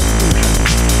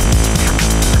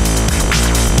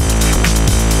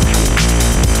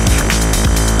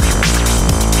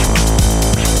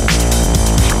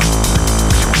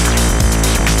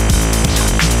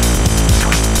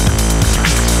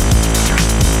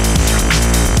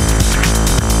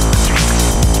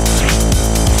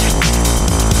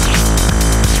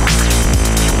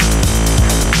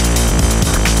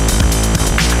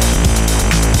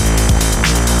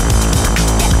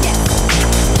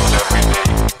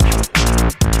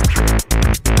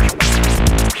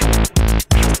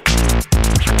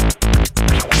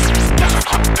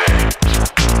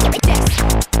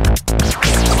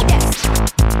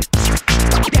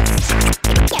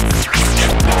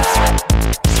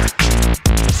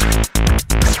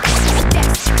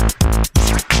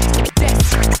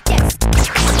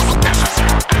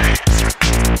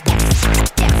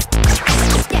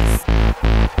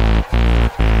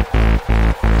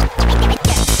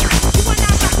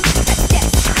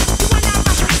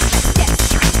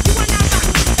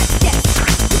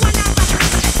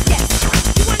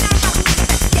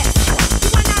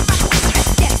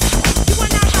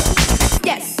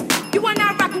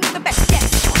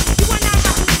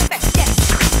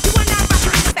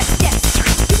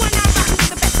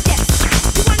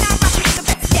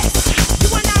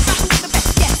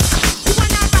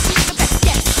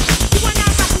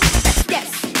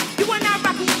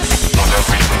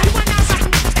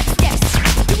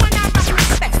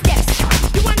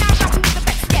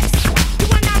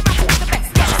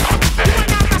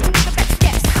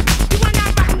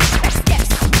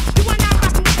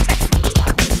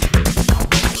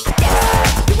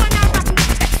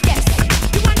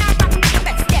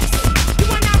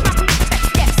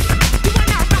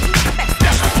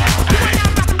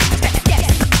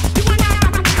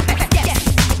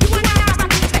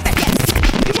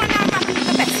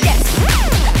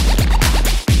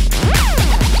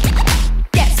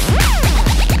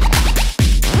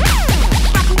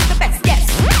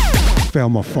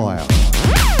 Found my fire.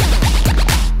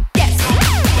 Yes.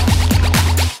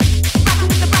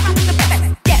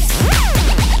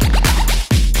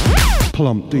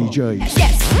 Plump DJs.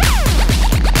 Yes.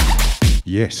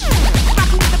 Yes.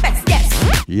 Yes.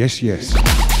 Yes, yes.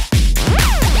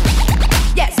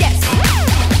 Yes, yes.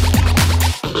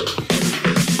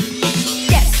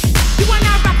 Yes. You are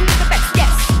now rocking with the best.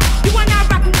 Yes. You are now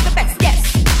rocking with the best. Yes.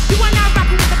 You are now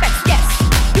rocking with the best. Yes.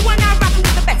 You are now rocking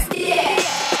with the best. Yes.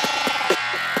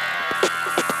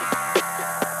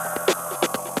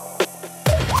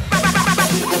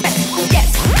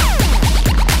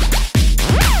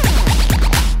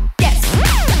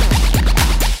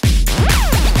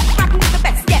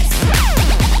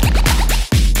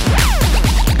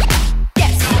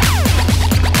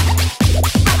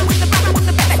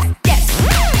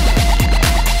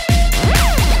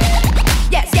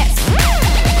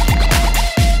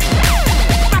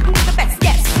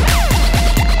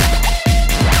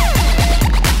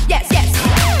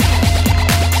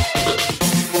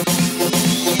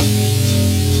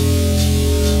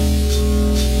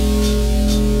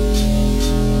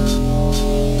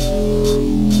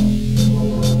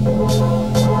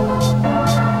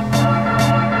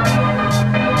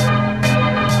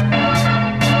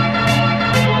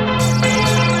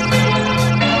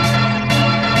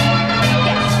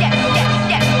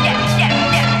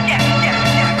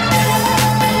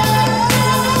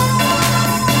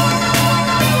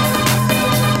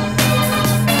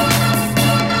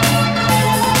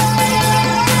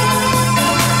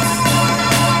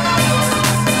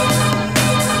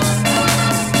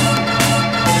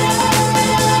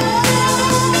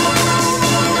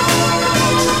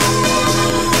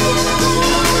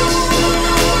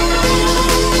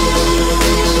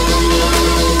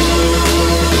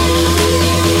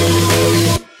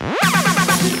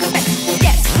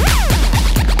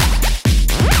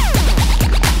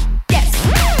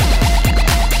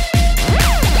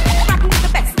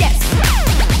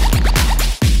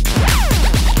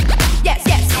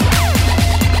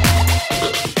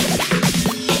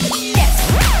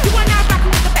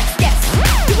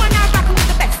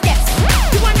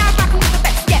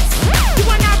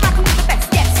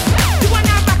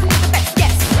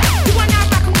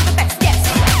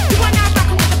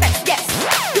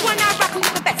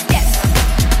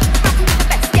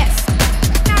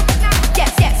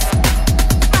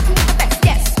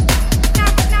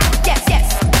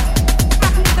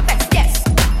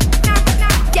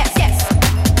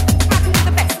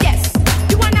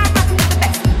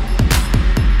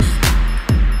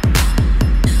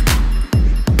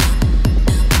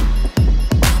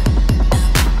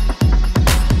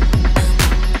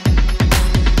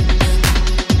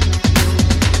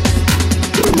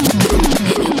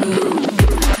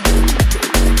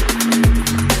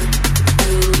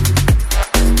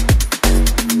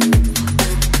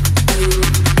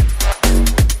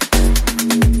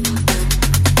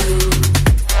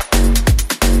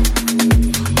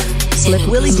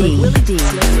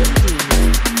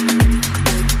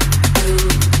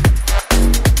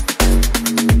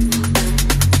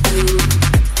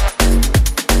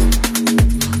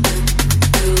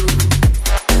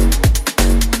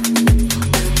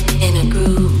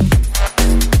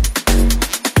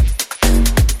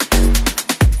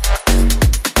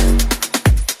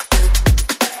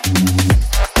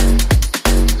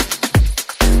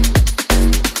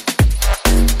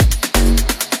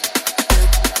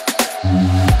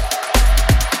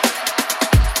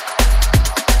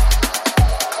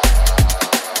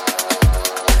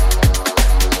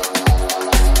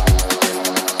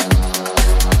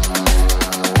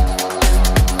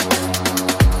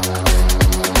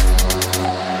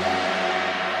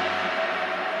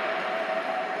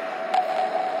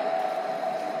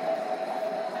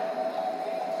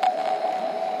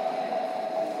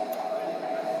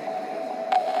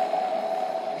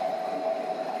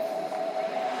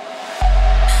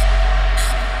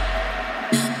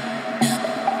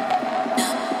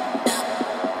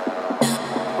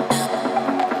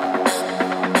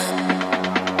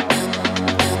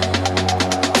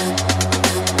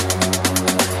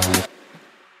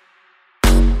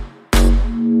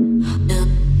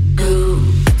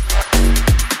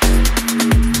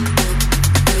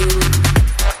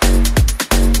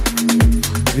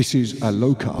 This is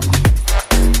Aloka.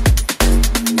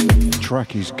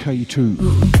 Track is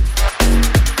K2.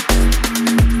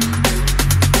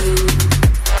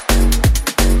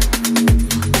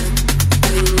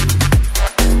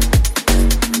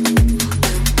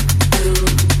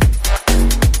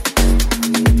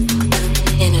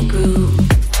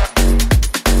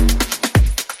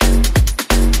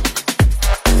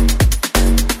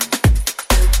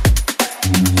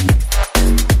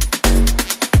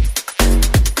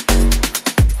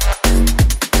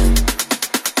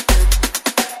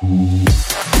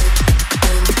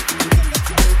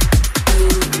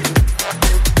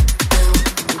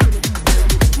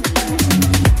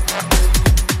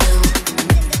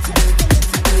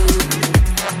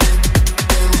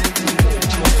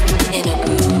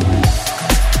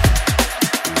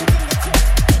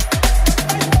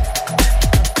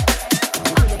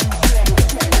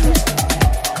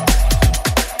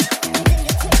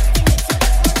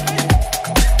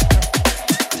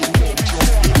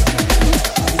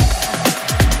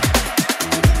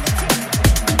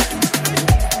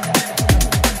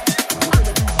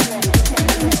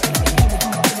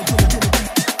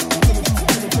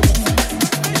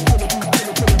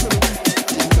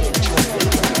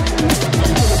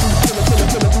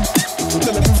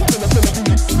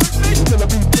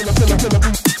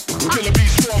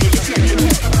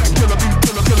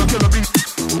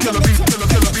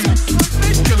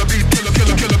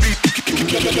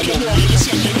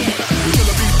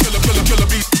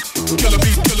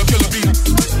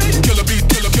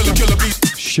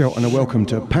 And a welcome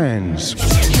to Pans,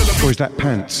 or is that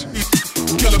Pants?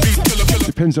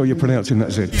 Depends how you're pronouncing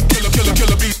that, Zed.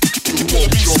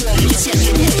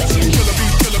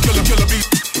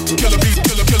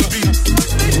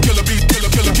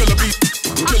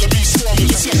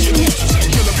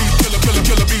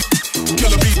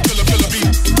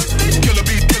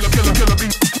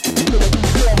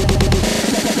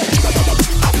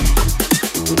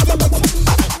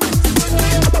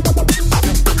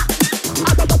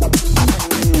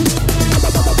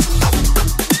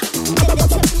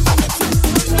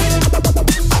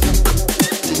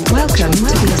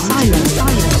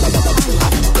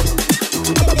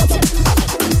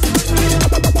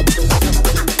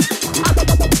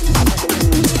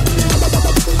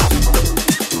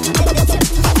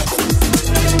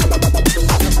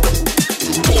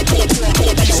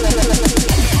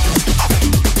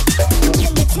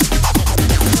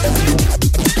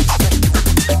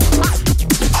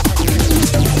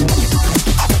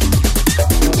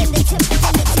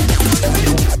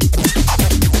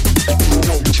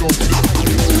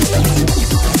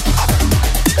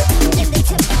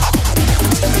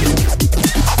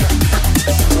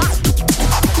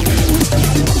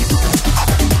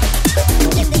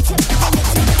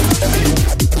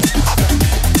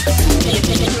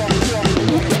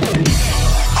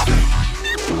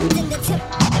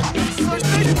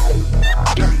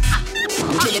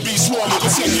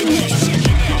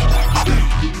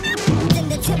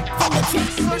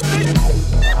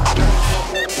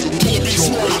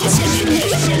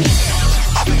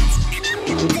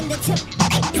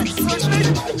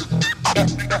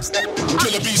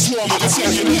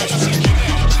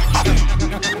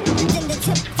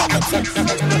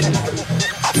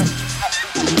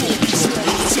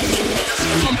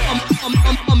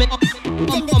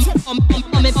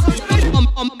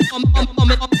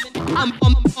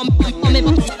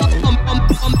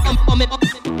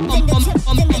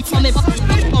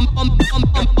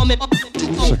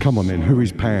 So come on then, who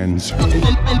is Pans?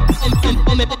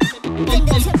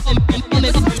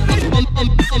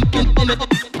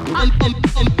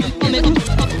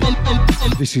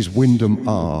 This is Windom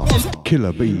R,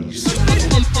 KillaBees.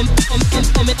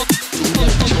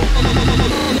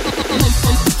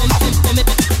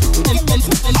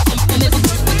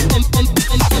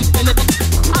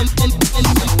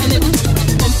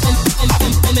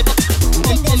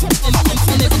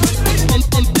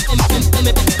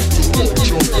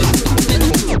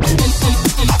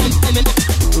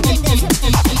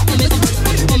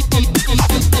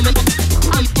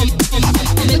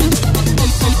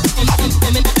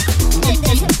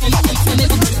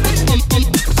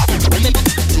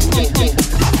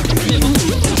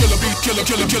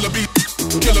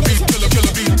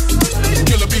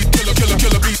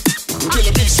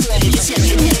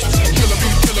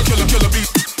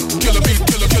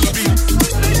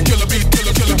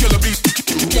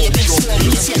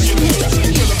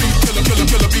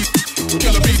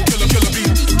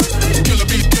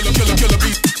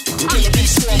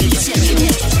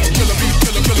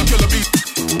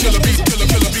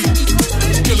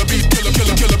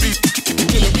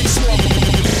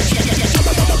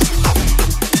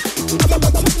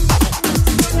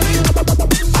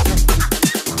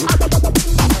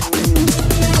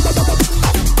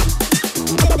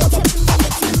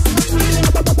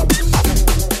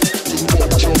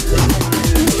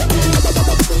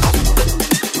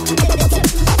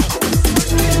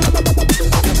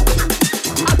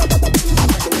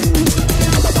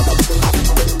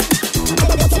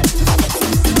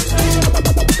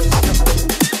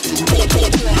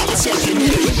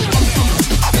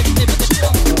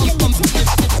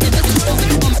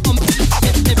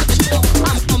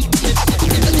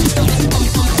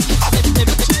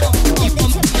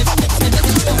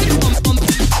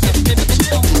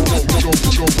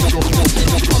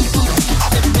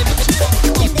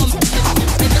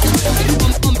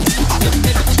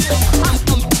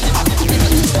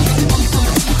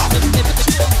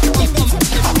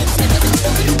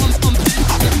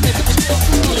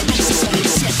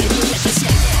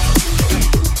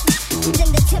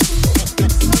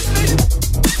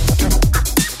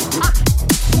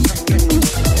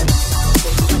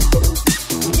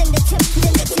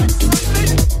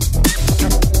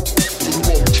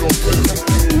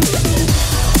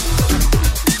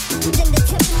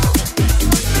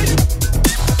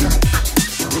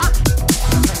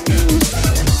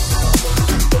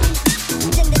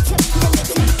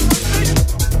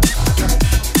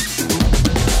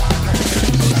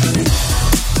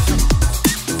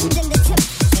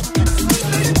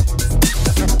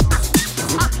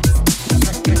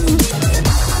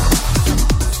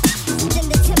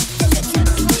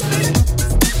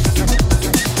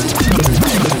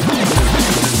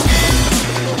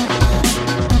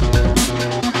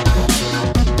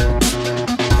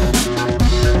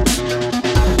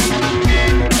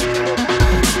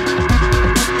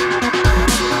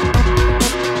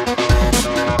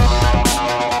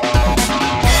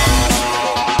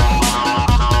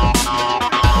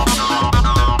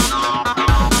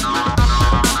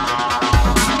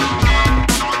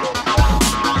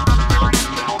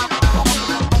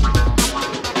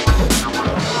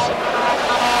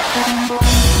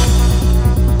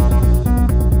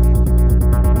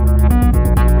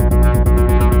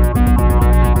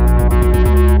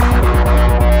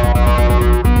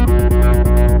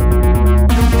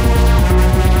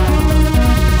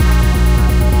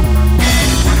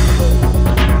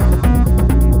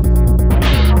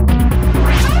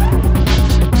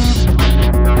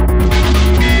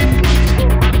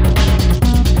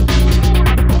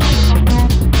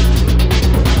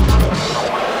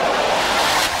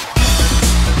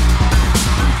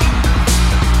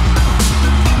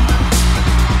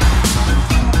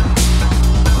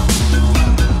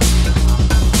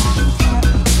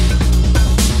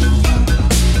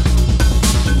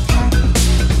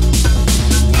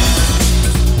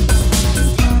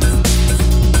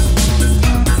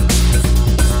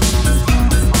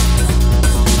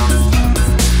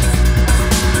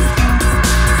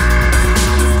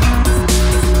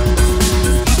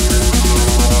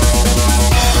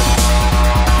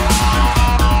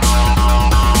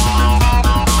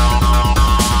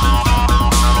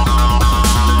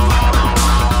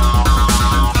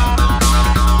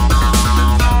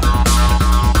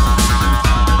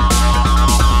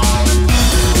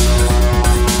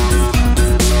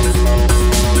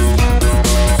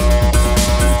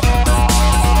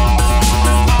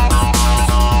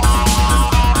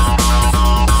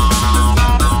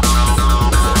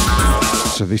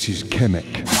 So this is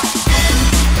Kemek.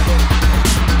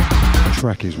 The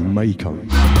track is Meiko.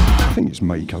 I think it's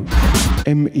Meiko.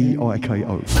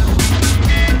 M-E-I-K-O.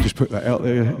 Just put that out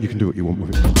there. You can do what you want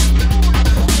with it.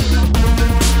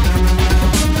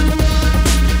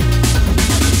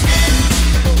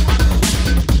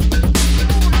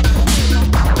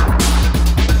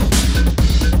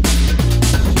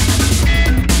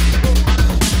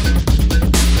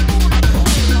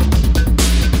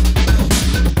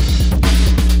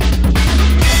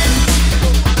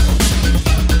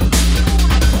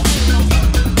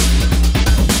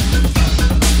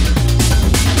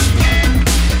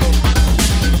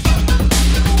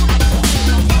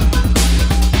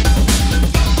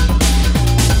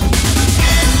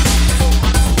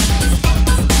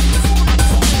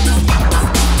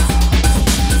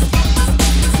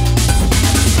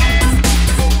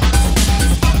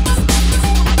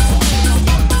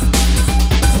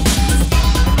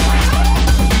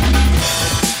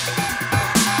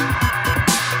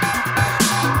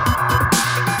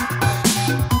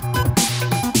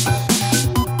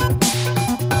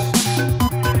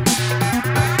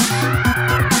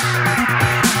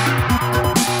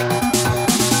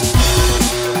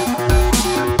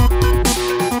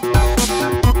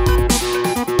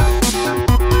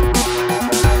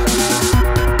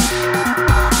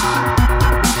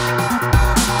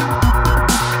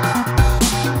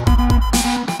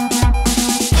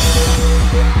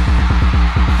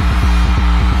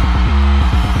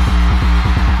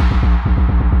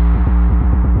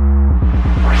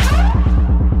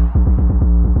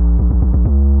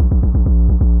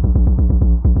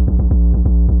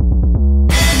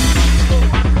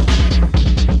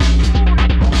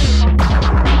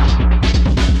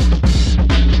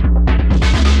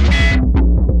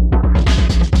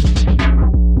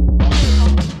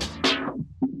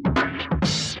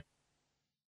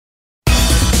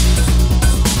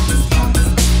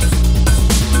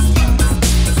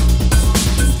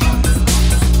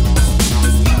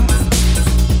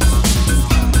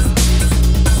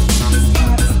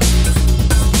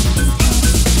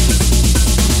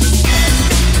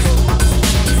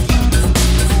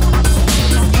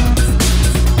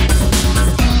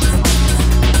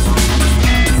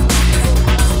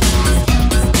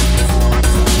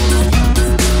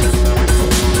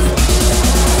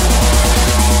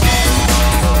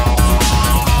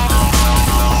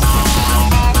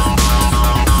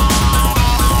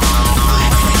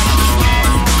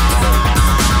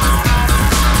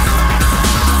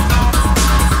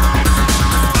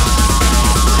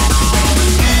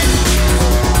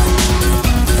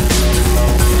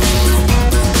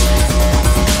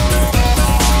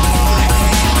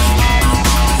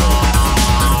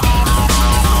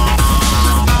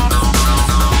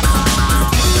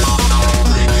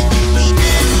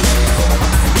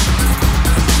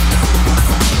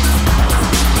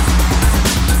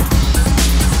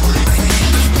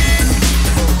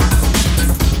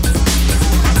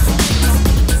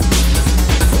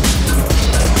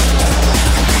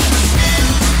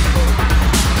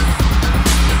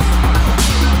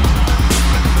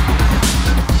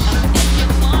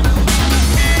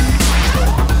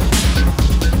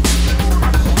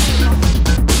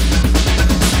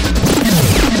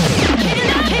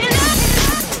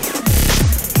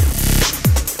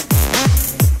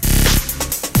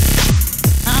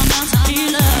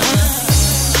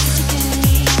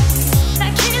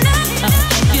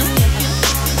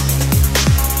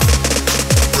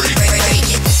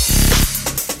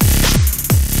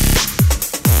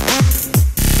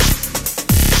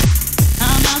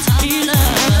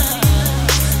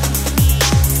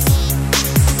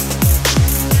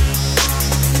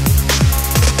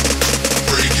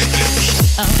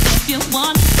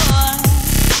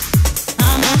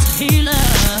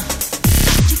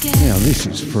 This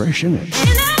is fresh, isn't it?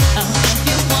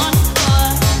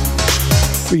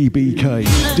 BBK,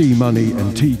 Dmoney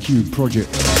and TQ Project.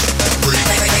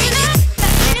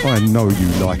 I know you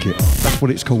like it. That's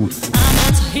what it's called. So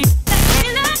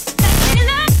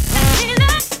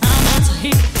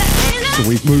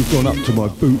we've moved on up to my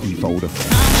booty folder.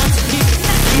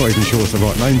 I'm not even sure it's the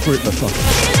right name for it, but fuck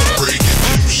it.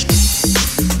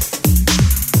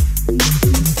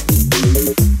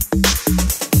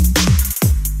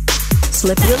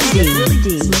 Slip Willy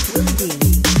D.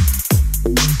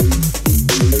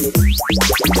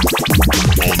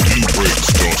 On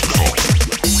newbreaks.com.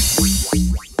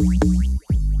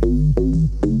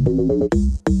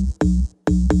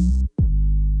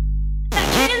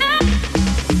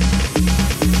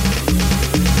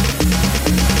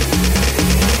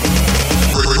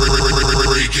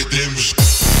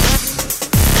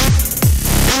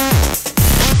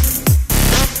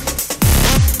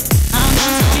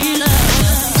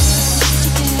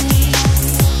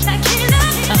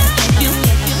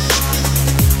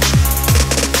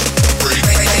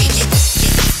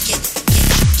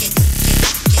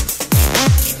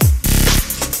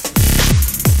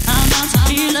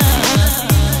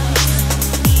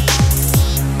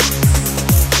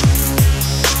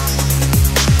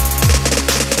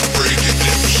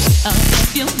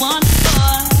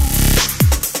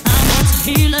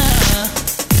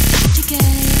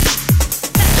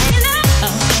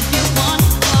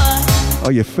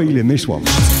 Are you feeling this one?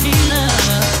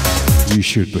 You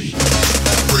should be.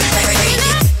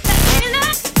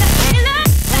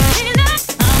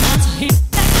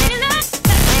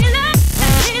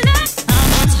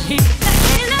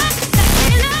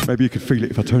 Maybe you could feel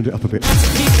it if I turned it up a bit.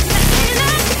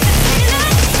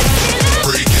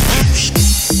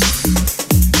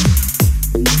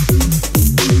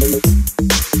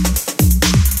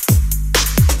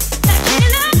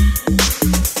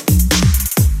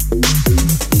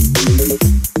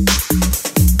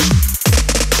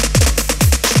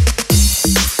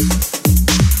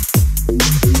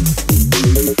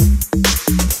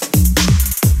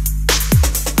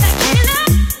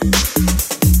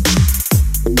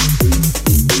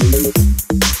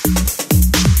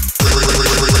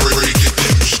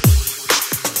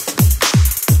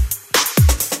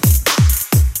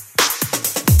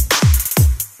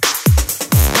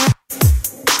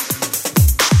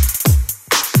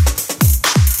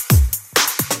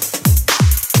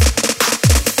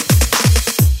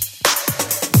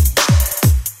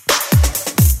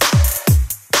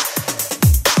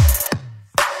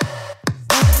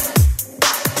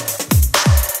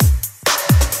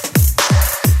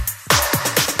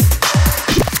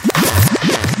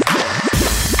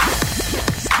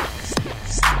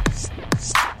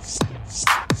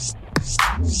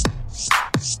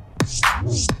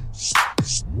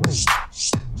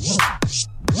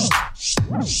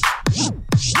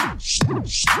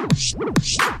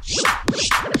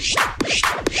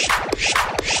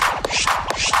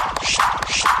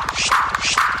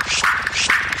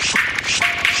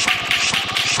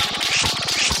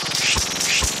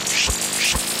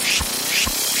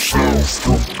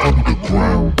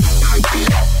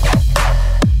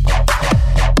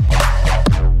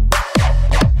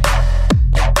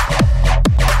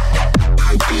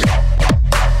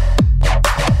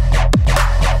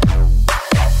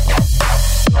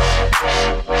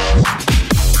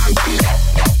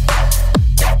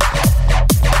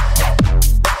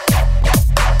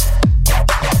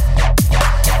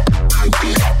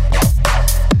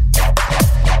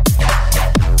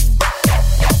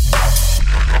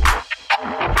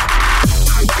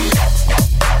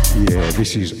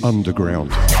 This is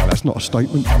underground. That's not a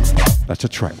statement, that's a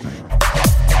track name.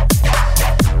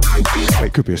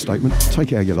 It could be a statement,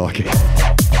 take it how you like it.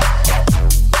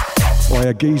 By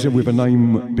a geezer with a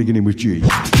name beginning with G.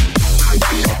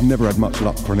 I've never had much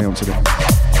luck pronouncing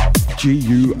it.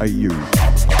 G-U-A-U.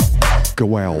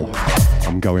 Guau,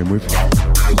 I'm going with.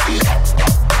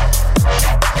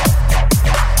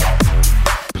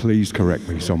 Please correct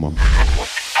me, someone.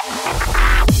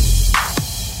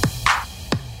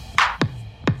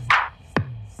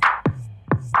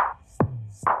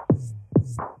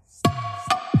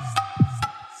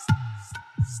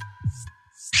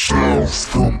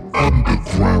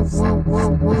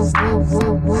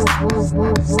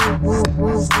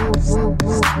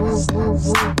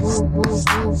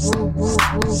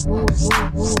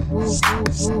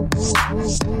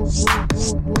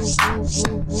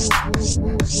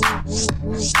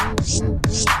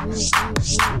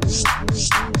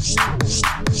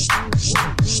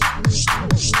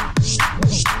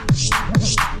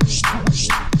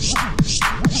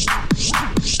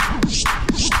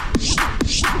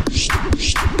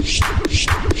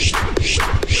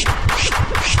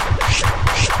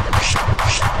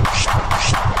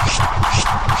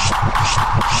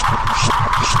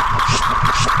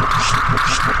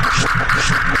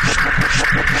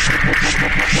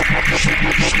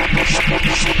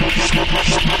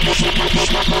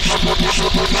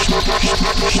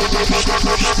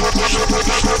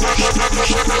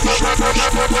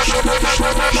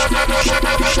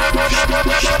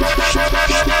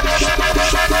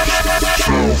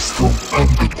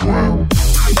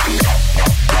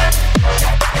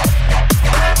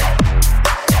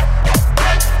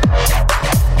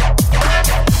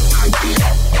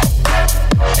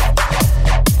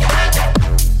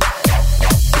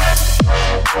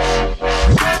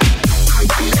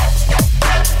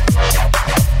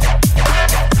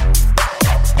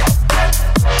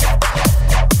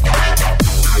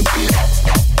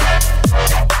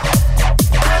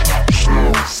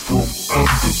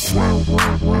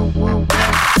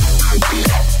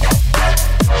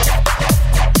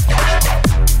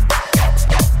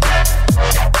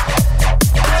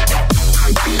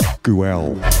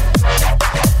 Guau.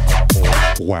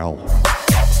 Wow.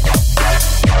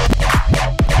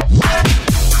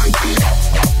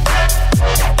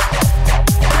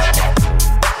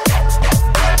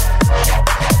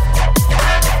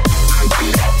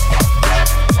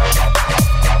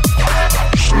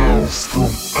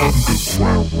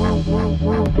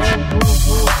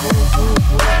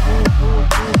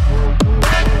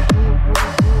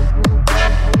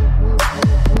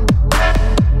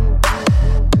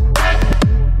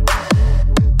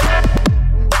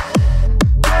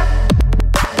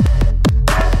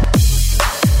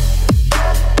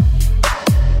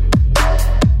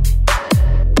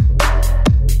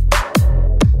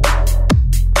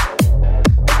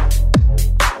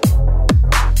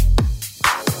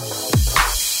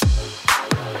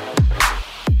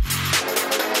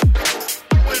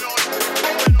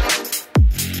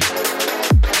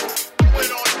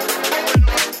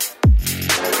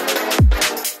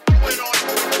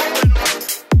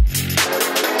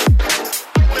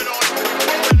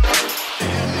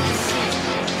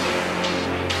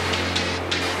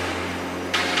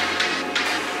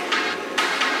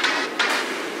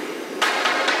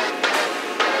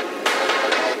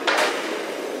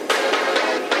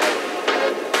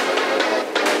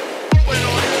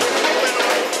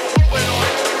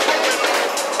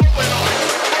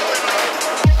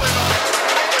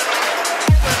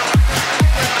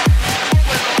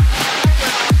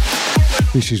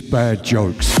 This is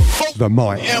Badjokes, the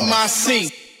mic.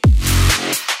 MIC.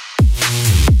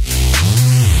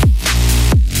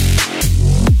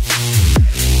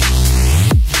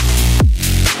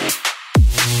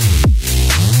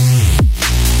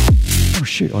 Oh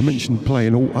shit, I mentioned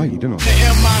playing Alt A, didn't I? The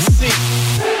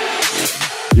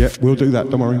MIC. Yeah, we'll do that,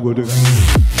 don't worry, we'll do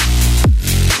that.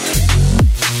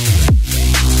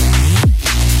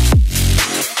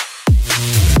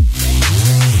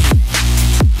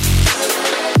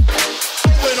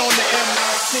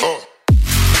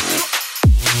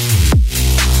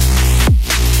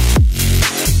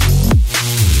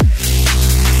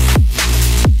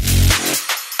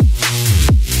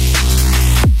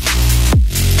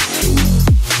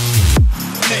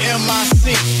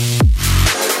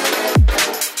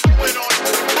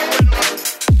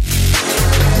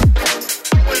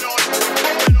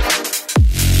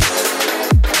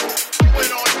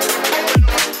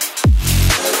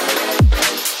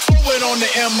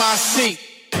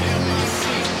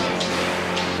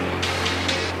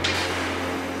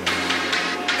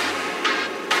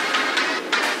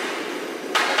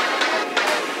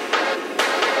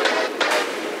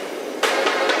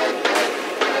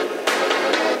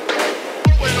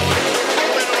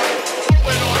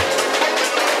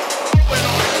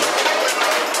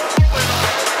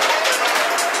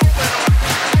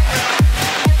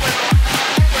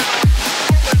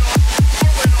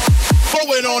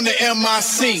 On the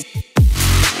MIC.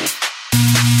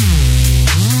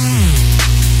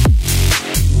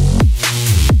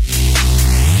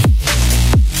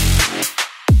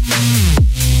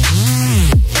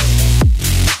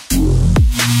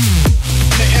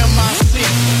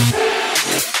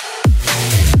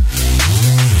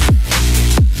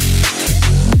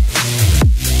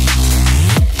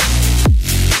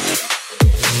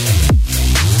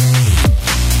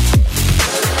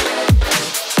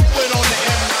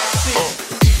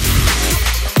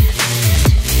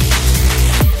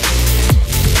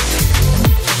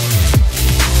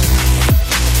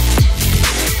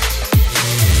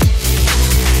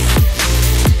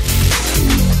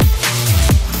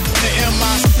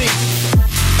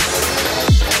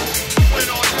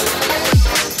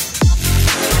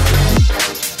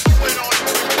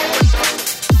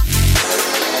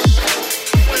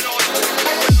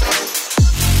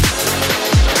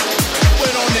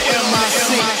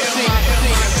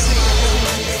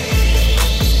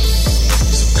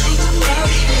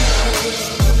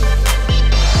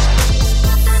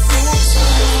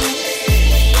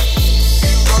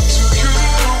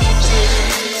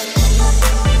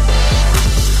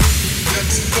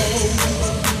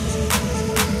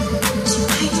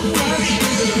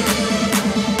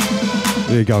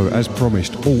 There you go, as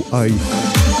promised, Alt A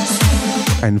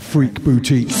and Freq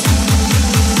Boutique,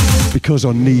 Because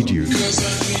I Need You.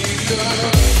 Because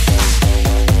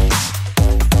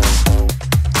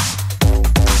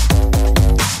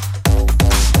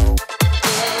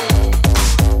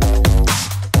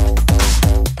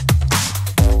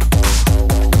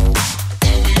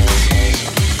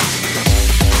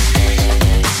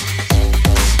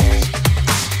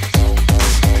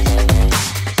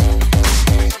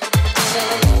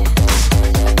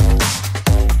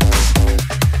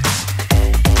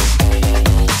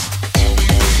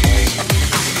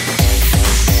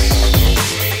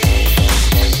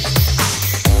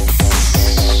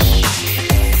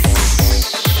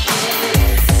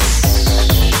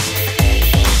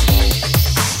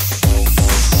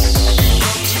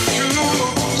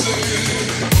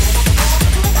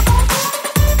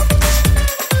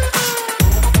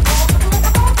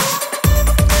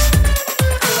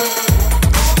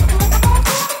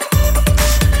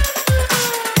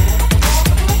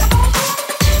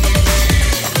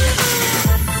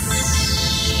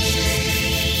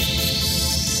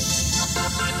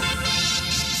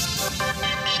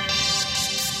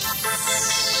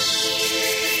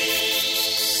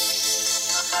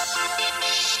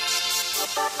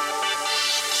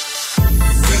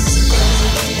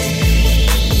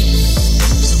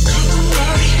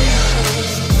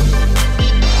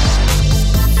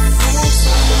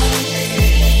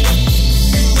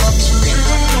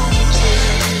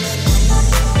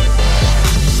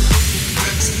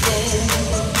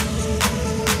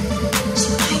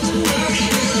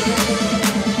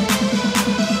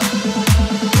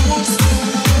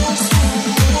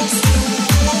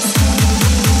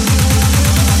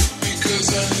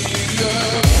I need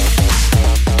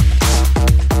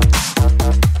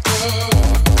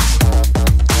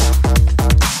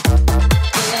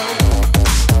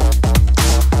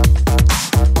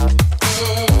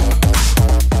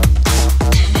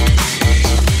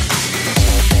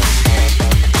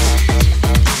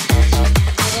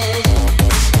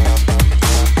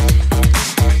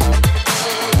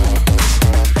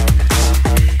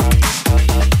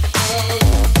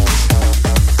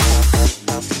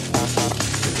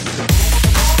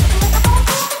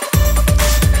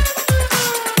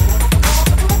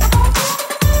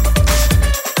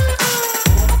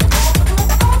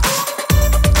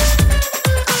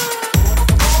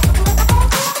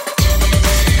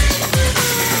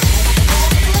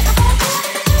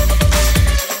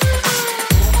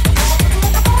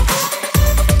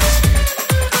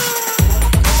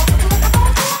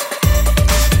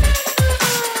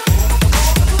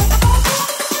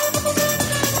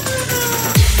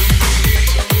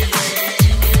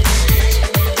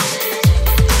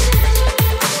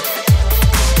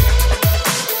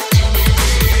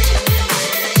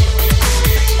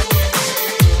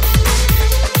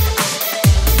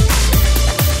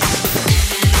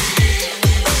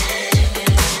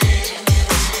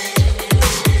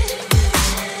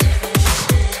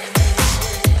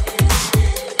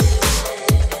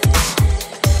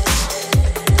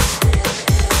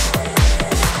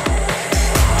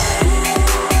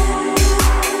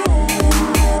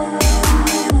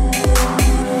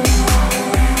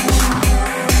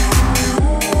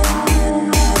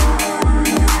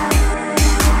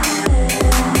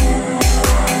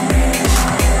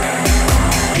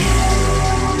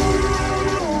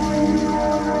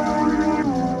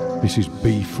This is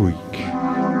B-Phreak.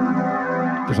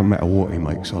 Doesn't matter what he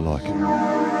makes, I like it.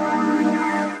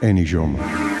 Any genre.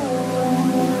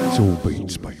 It's all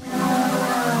beats, baby.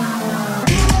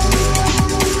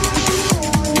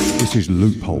 This is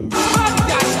Loophole.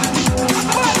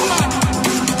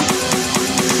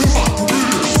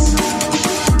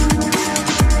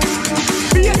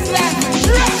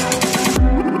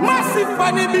 Massive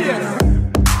funny beers.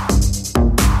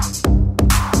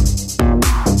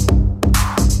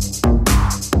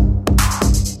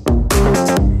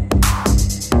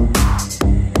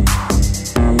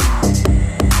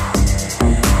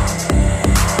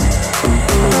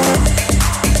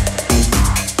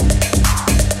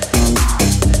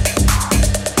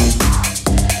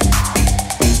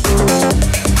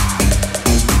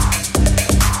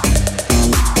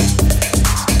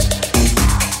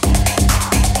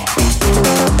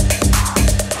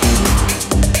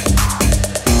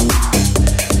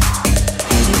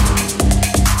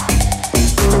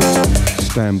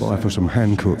 Stand by for some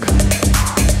Hankook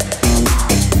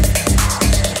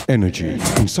energy. You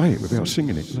can say it without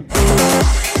singing it. Look.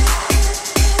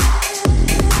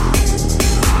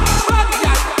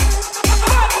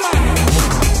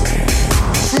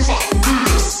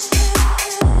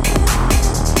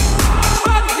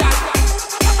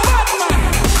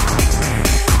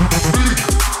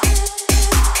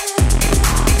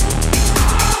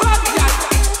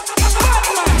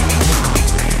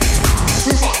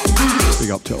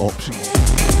 Up to Opium.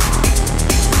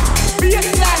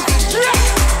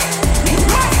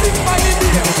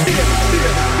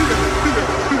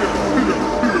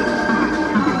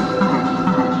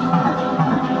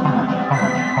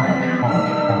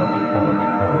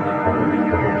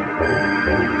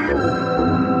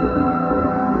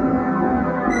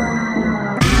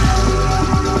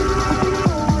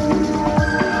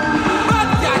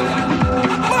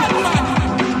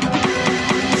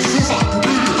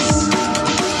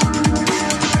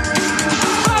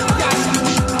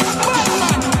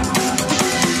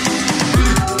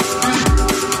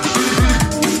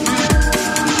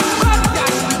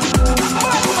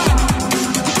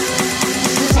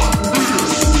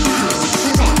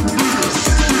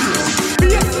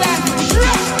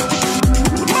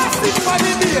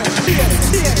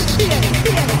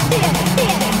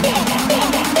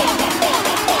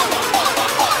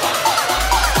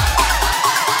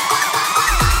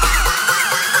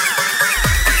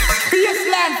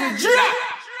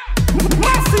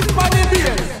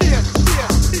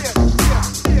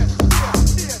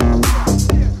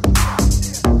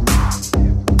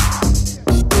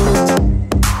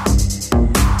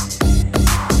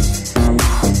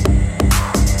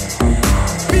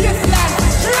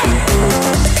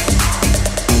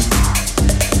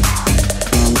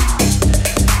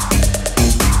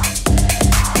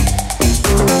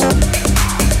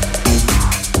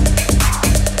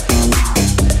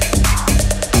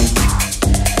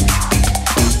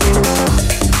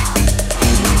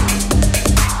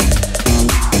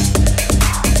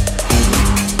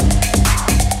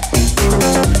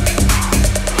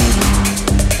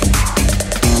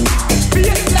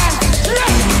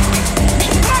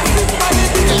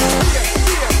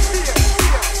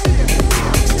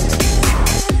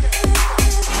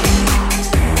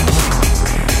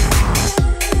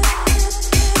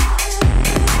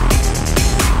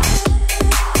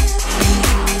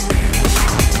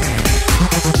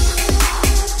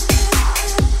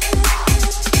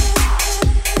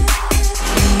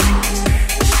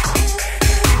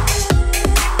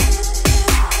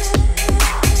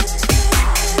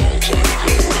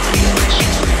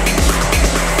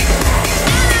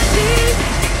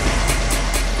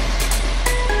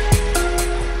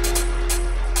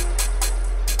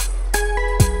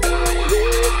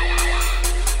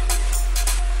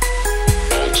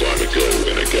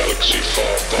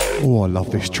 Oh, I love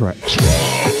this track.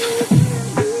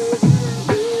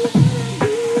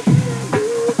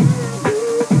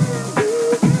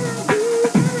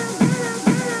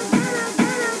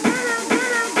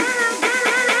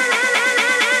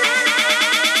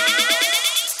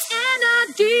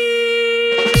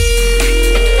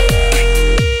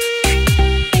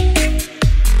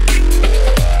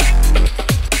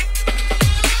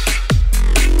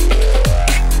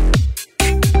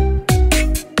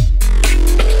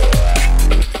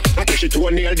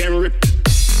 Nail them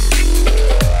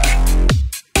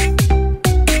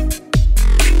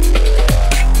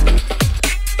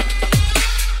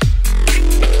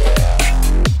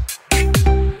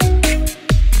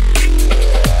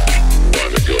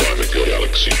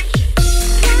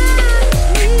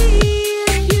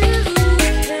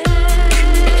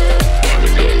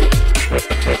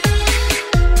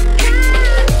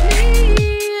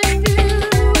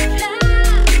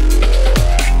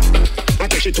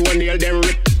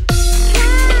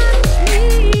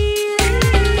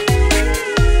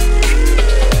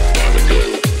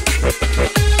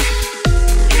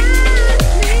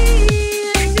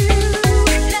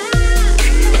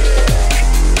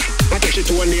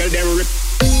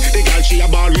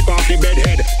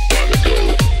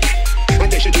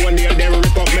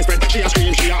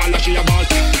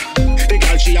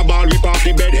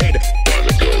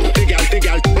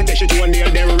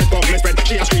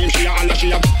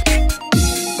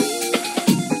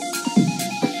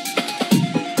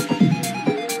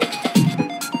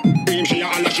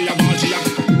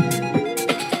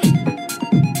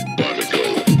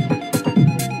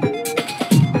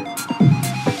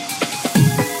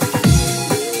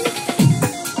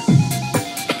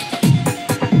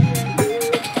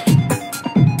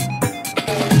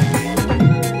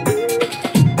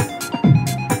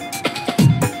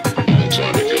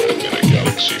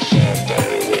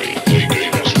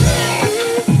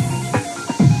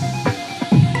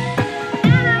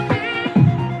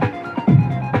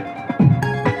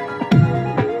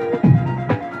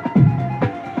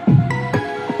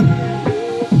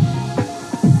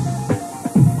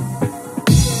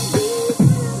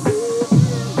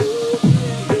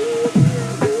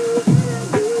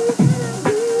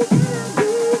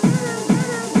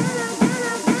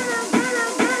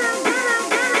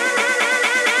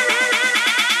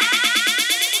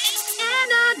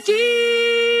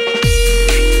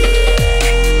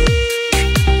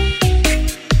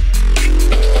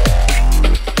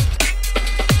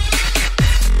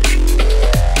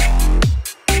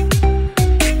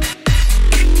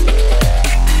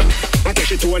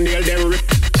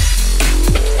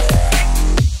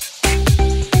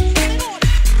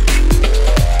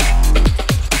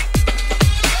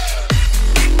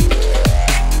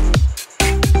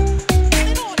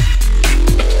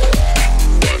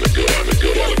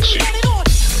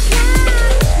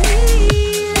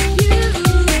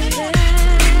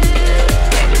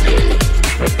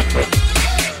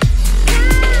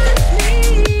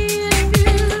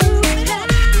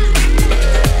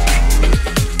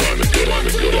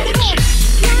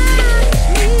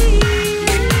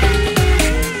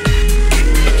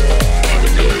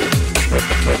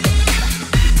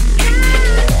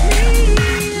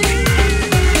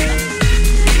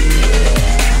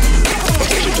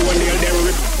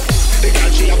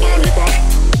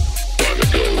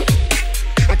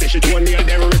she toenail,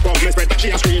 then rip up me spread. She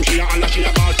a scream, she a holler, she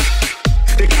a ball.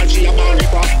 The girl, she a ball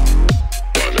rip up.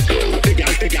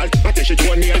 The girl, I tell she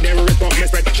toenail, then rip up me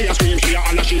spread. She a scream, she a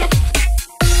holler, she a.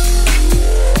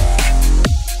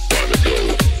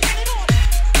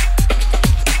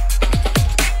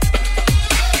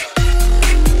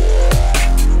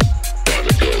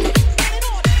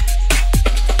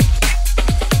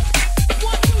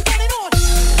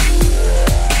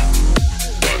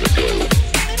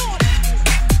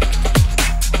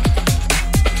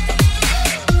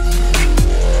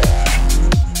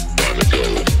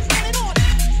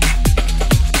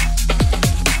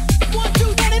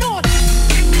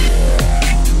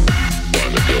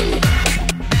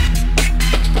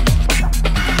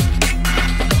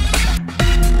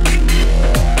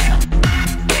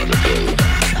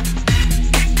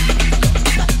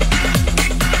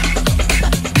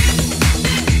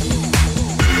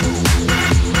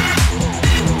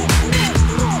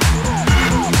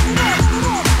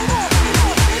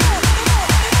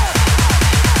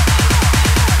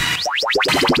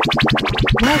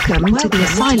 Welcome to the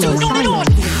Asylum.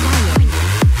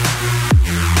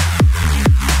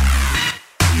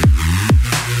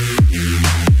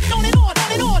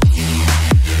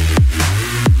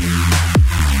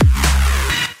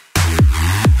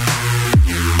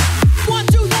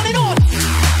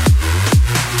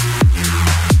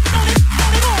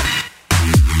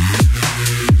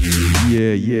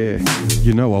 Yeah,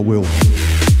 you know I will.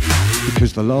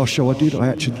 Because the last show I did, I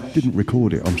actually didn't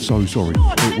record it. I'm so sorry.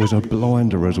 It was a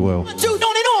blinder as well.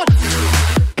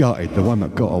 Gutted, the one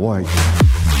that got away.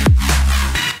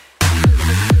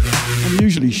 I'm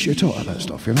usually shit out of that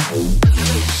stuff, you know?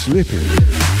 Slipping.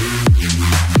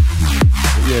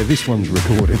 But yeah, this one's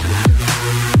recorded.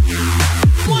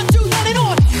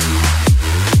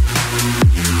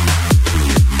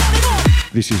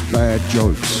 This is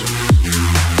Badjokes.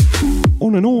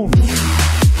 On and on.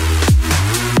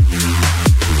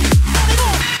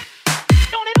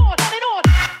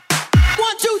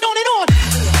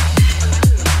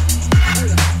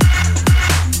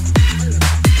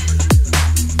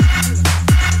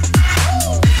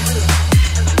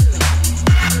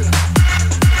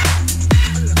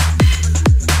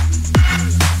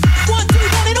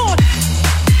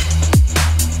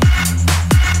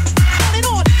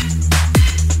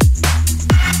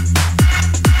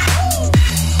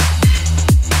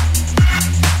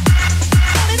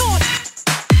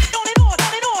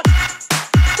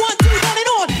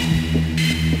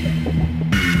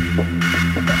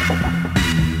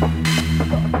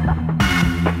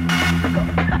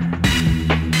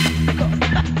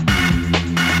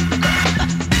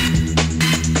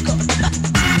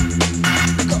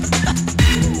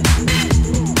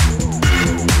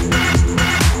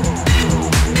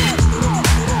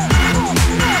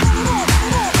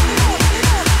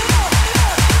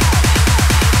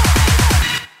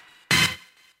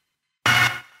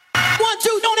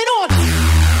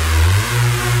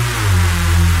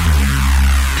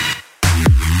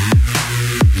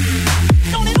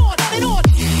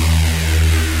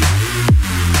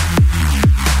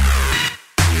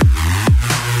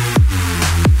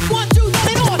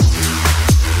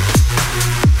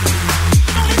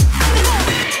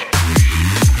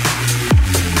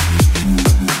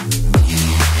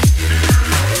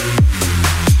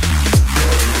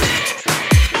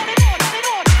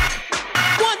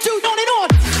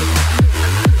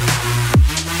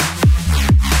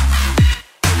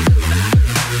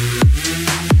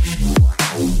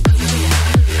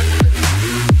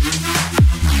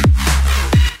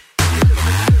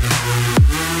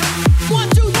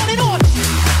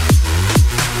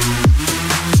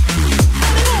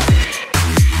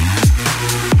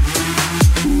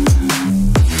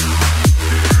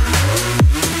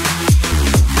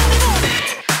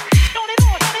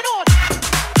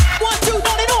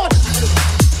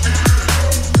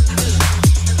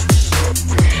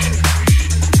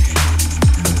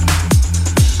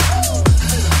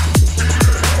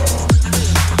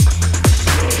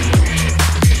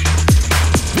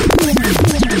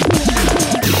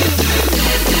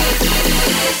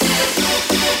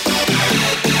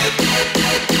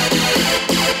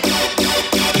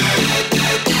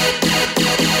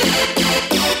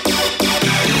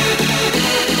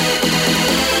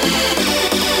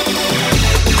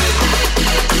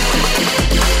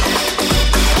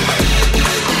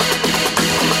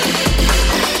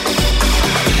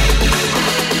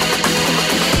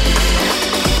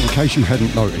 In case you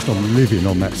hadn't noticed, I'm living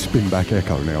on that spin back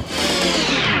echo now.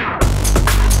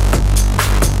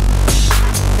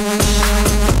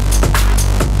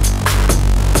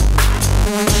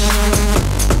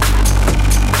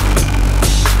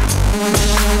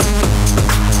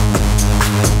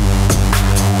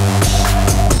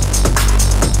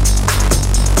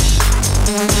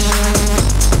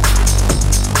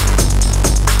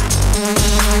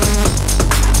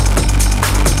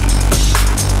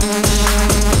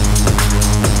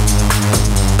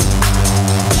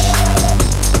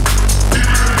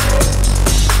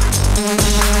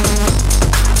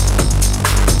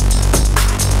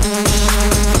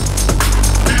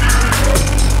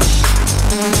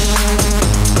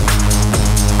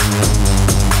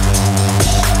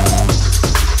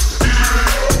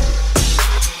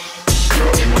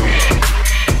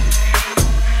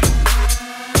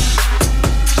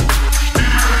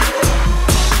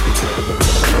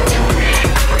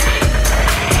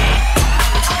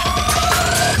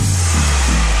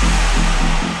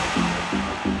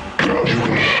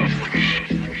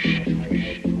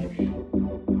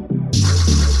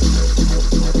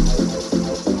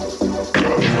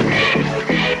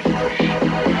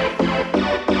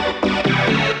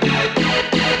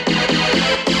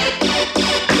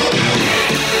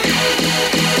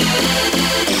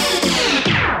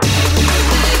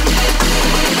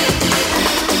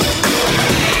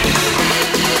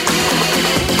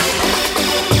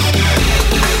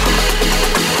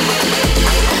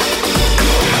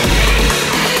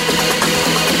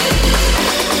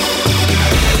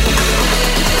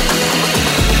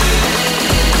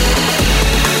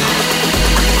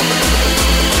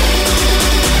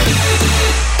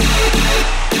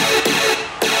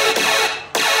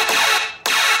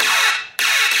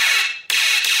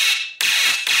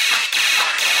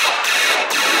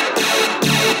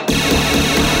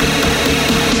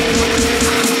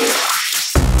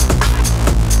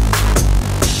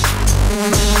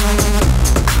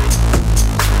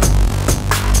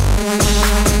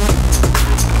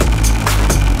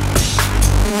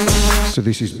 So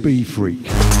this is B-Phreak.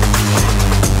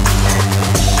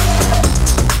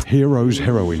 Heroes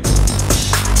Heroine.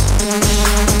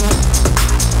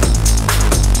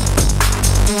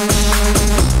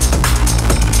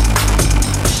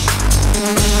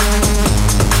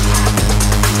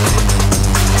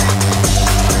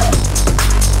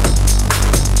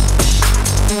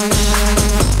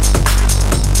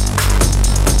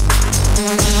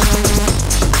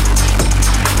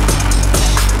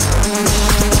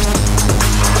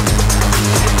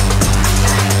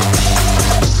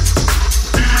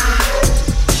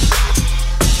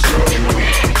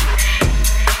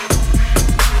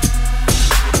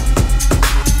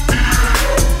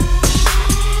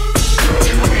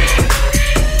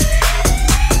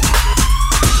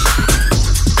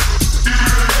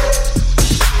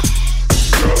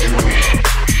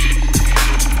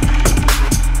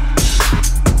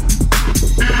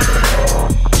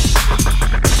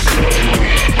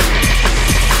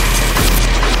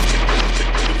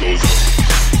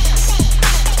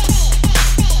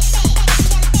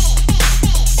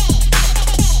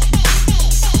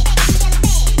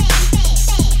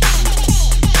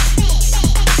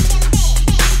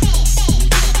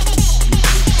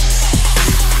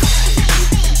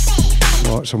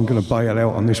 So I'm going to bail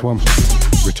out on this one.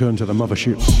 Return to the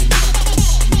mothership.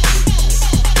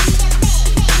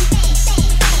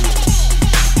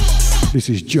 This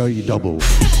is JDOUBLE.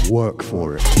 Work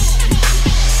for it.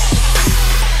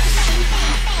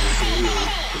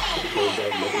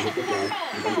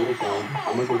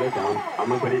 I'ma put it down,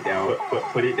 I'ma put it down,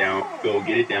 put it down, go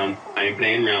get it down. I ain't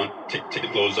playing around. Take the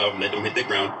clothes off, let them hit the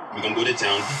ground. We gon' go to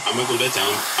town, I'ma go to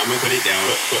town, I'ma put it down,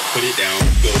 put it down,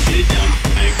 go get it down.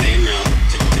 I ain't playing around.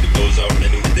 Take the clothes off,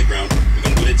 let them hit the ground. We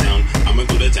gon' go to town, I'ma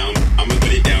go to town, I'ma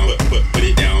put it down, put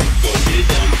it down, go get it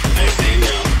down. I ain't playing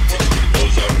around. Take the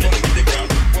clothes off, let them hit the ground.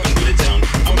 We gon' go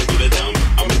to town, I'ma go to town,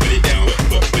 I'ma put it down,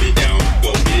 put it down,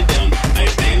 go get it down. I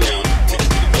ain't playing around.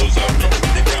 Take the clothes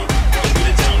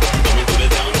off,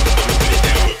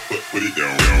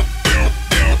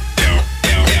 let them hit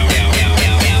the ground. We gon' go to town,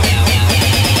 I'ma go to town, I'ma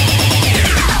put it down,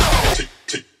 put it down.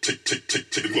 Take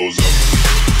the clothes off.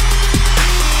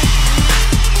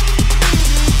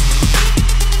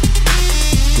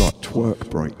 Like twerk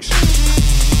breaks.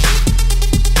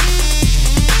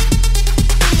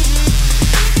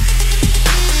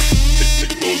 Take the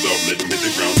clothes off, let them hit the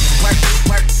ground.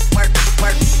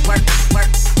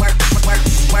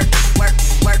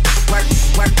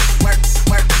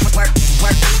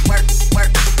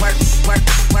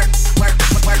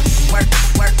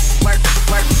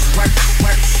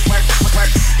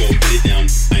 Go get it down,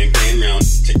 I ain't playing around.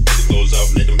 Take the clothes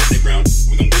off, let them hit the ground.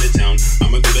 We gon' go to town,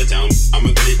 I'ma go to town, I'ma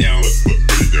put it down,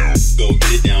 put it down. Go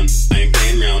get it down, I ain't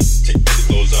playing around. Take the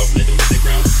clothes off, let them hit the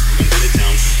ground. We gon' go to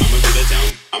town, I'ma go to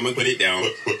town, I'ma put it down,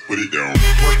 put it down.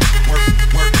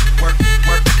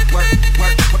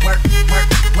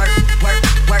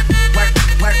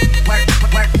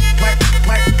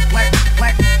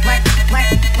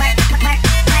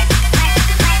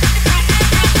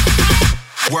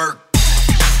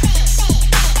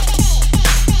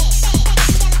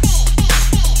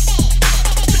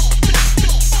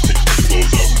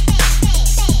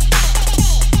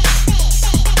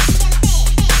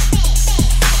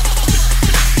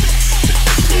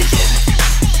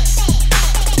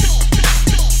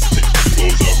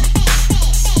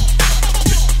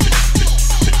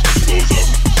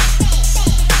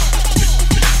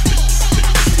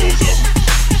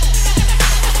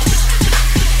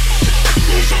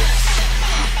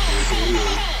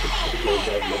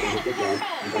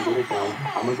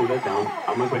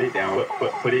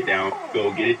 Put it down,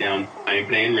 go get it down. I ain't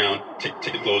playing around. Take the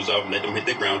clothes off, let them hit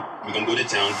the ground. We gon' go to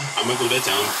town. I'ma go to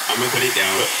town. I'ma put it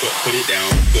down, put it down,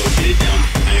 go get it down.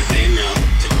 I ain't playing around.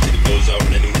 Take the clothes off,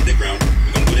 let them hit the ground.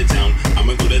 We gon' go to town.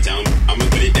 I'ma go to town. I'ma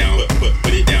put it down, put it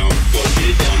down, go get it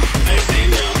down. I ain't playing around.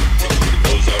 Take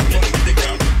the clothes off, let them hit the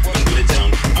ground. We gon' go to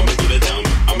town. I'ma go to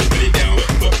town.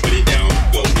 I'ma put it down, put it down,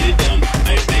 go get it down. I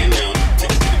ain't playing around.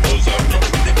 Take the clothes off, let them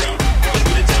hit the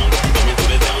ground. We gon'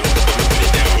 go to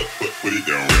town.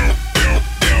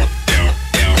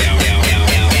 I'ma go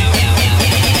to town. I'ma put it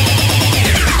down, put it down.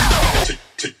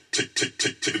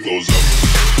 Take the clothes off.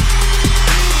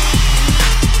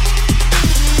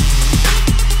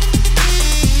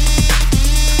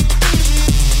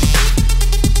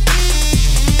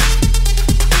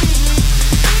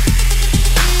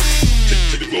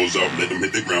 Take the clothes off, let them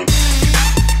hit the ground.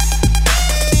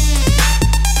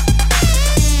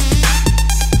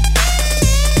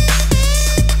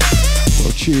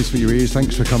 Well, cheers for your ears,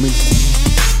 thanks for coming.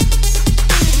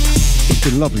 It's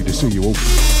been lovely to see you all.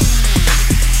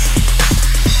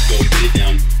 Go get it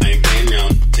down, I ain't playing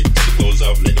around. Take the clothes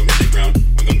off, let them hit the ground.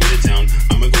 We gon' go to town,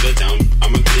 I'ma go to town.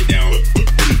 I'ma put it down,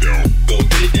 put it down. Go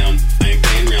get it down, I ain't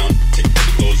playing around. Take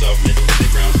the clothes off, let them hit the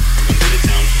ground. We gon' go to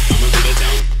town, I'ma go to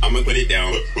town. I'ma put it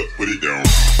down, put it down.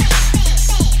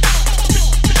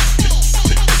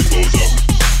 Take the clothes off.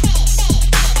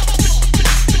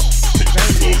 Take the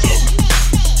clothes off. Take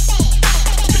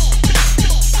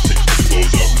the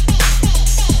clothes off.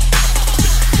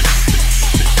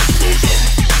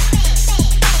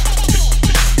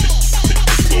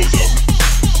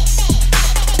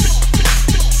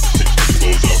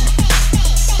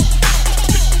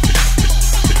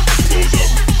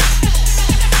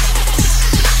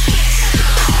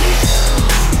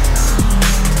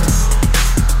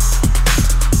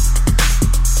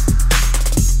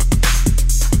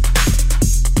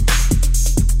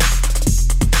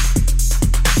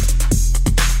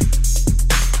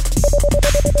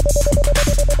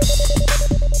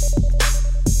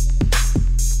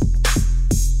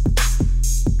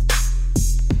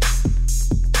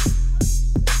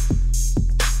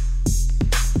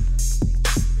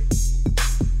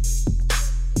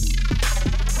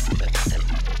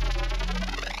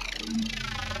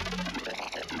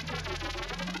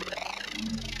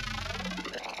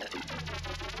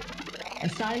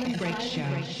 Asylum Break Show.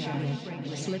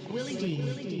 Slick Willie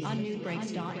D on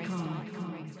newbreaks.com.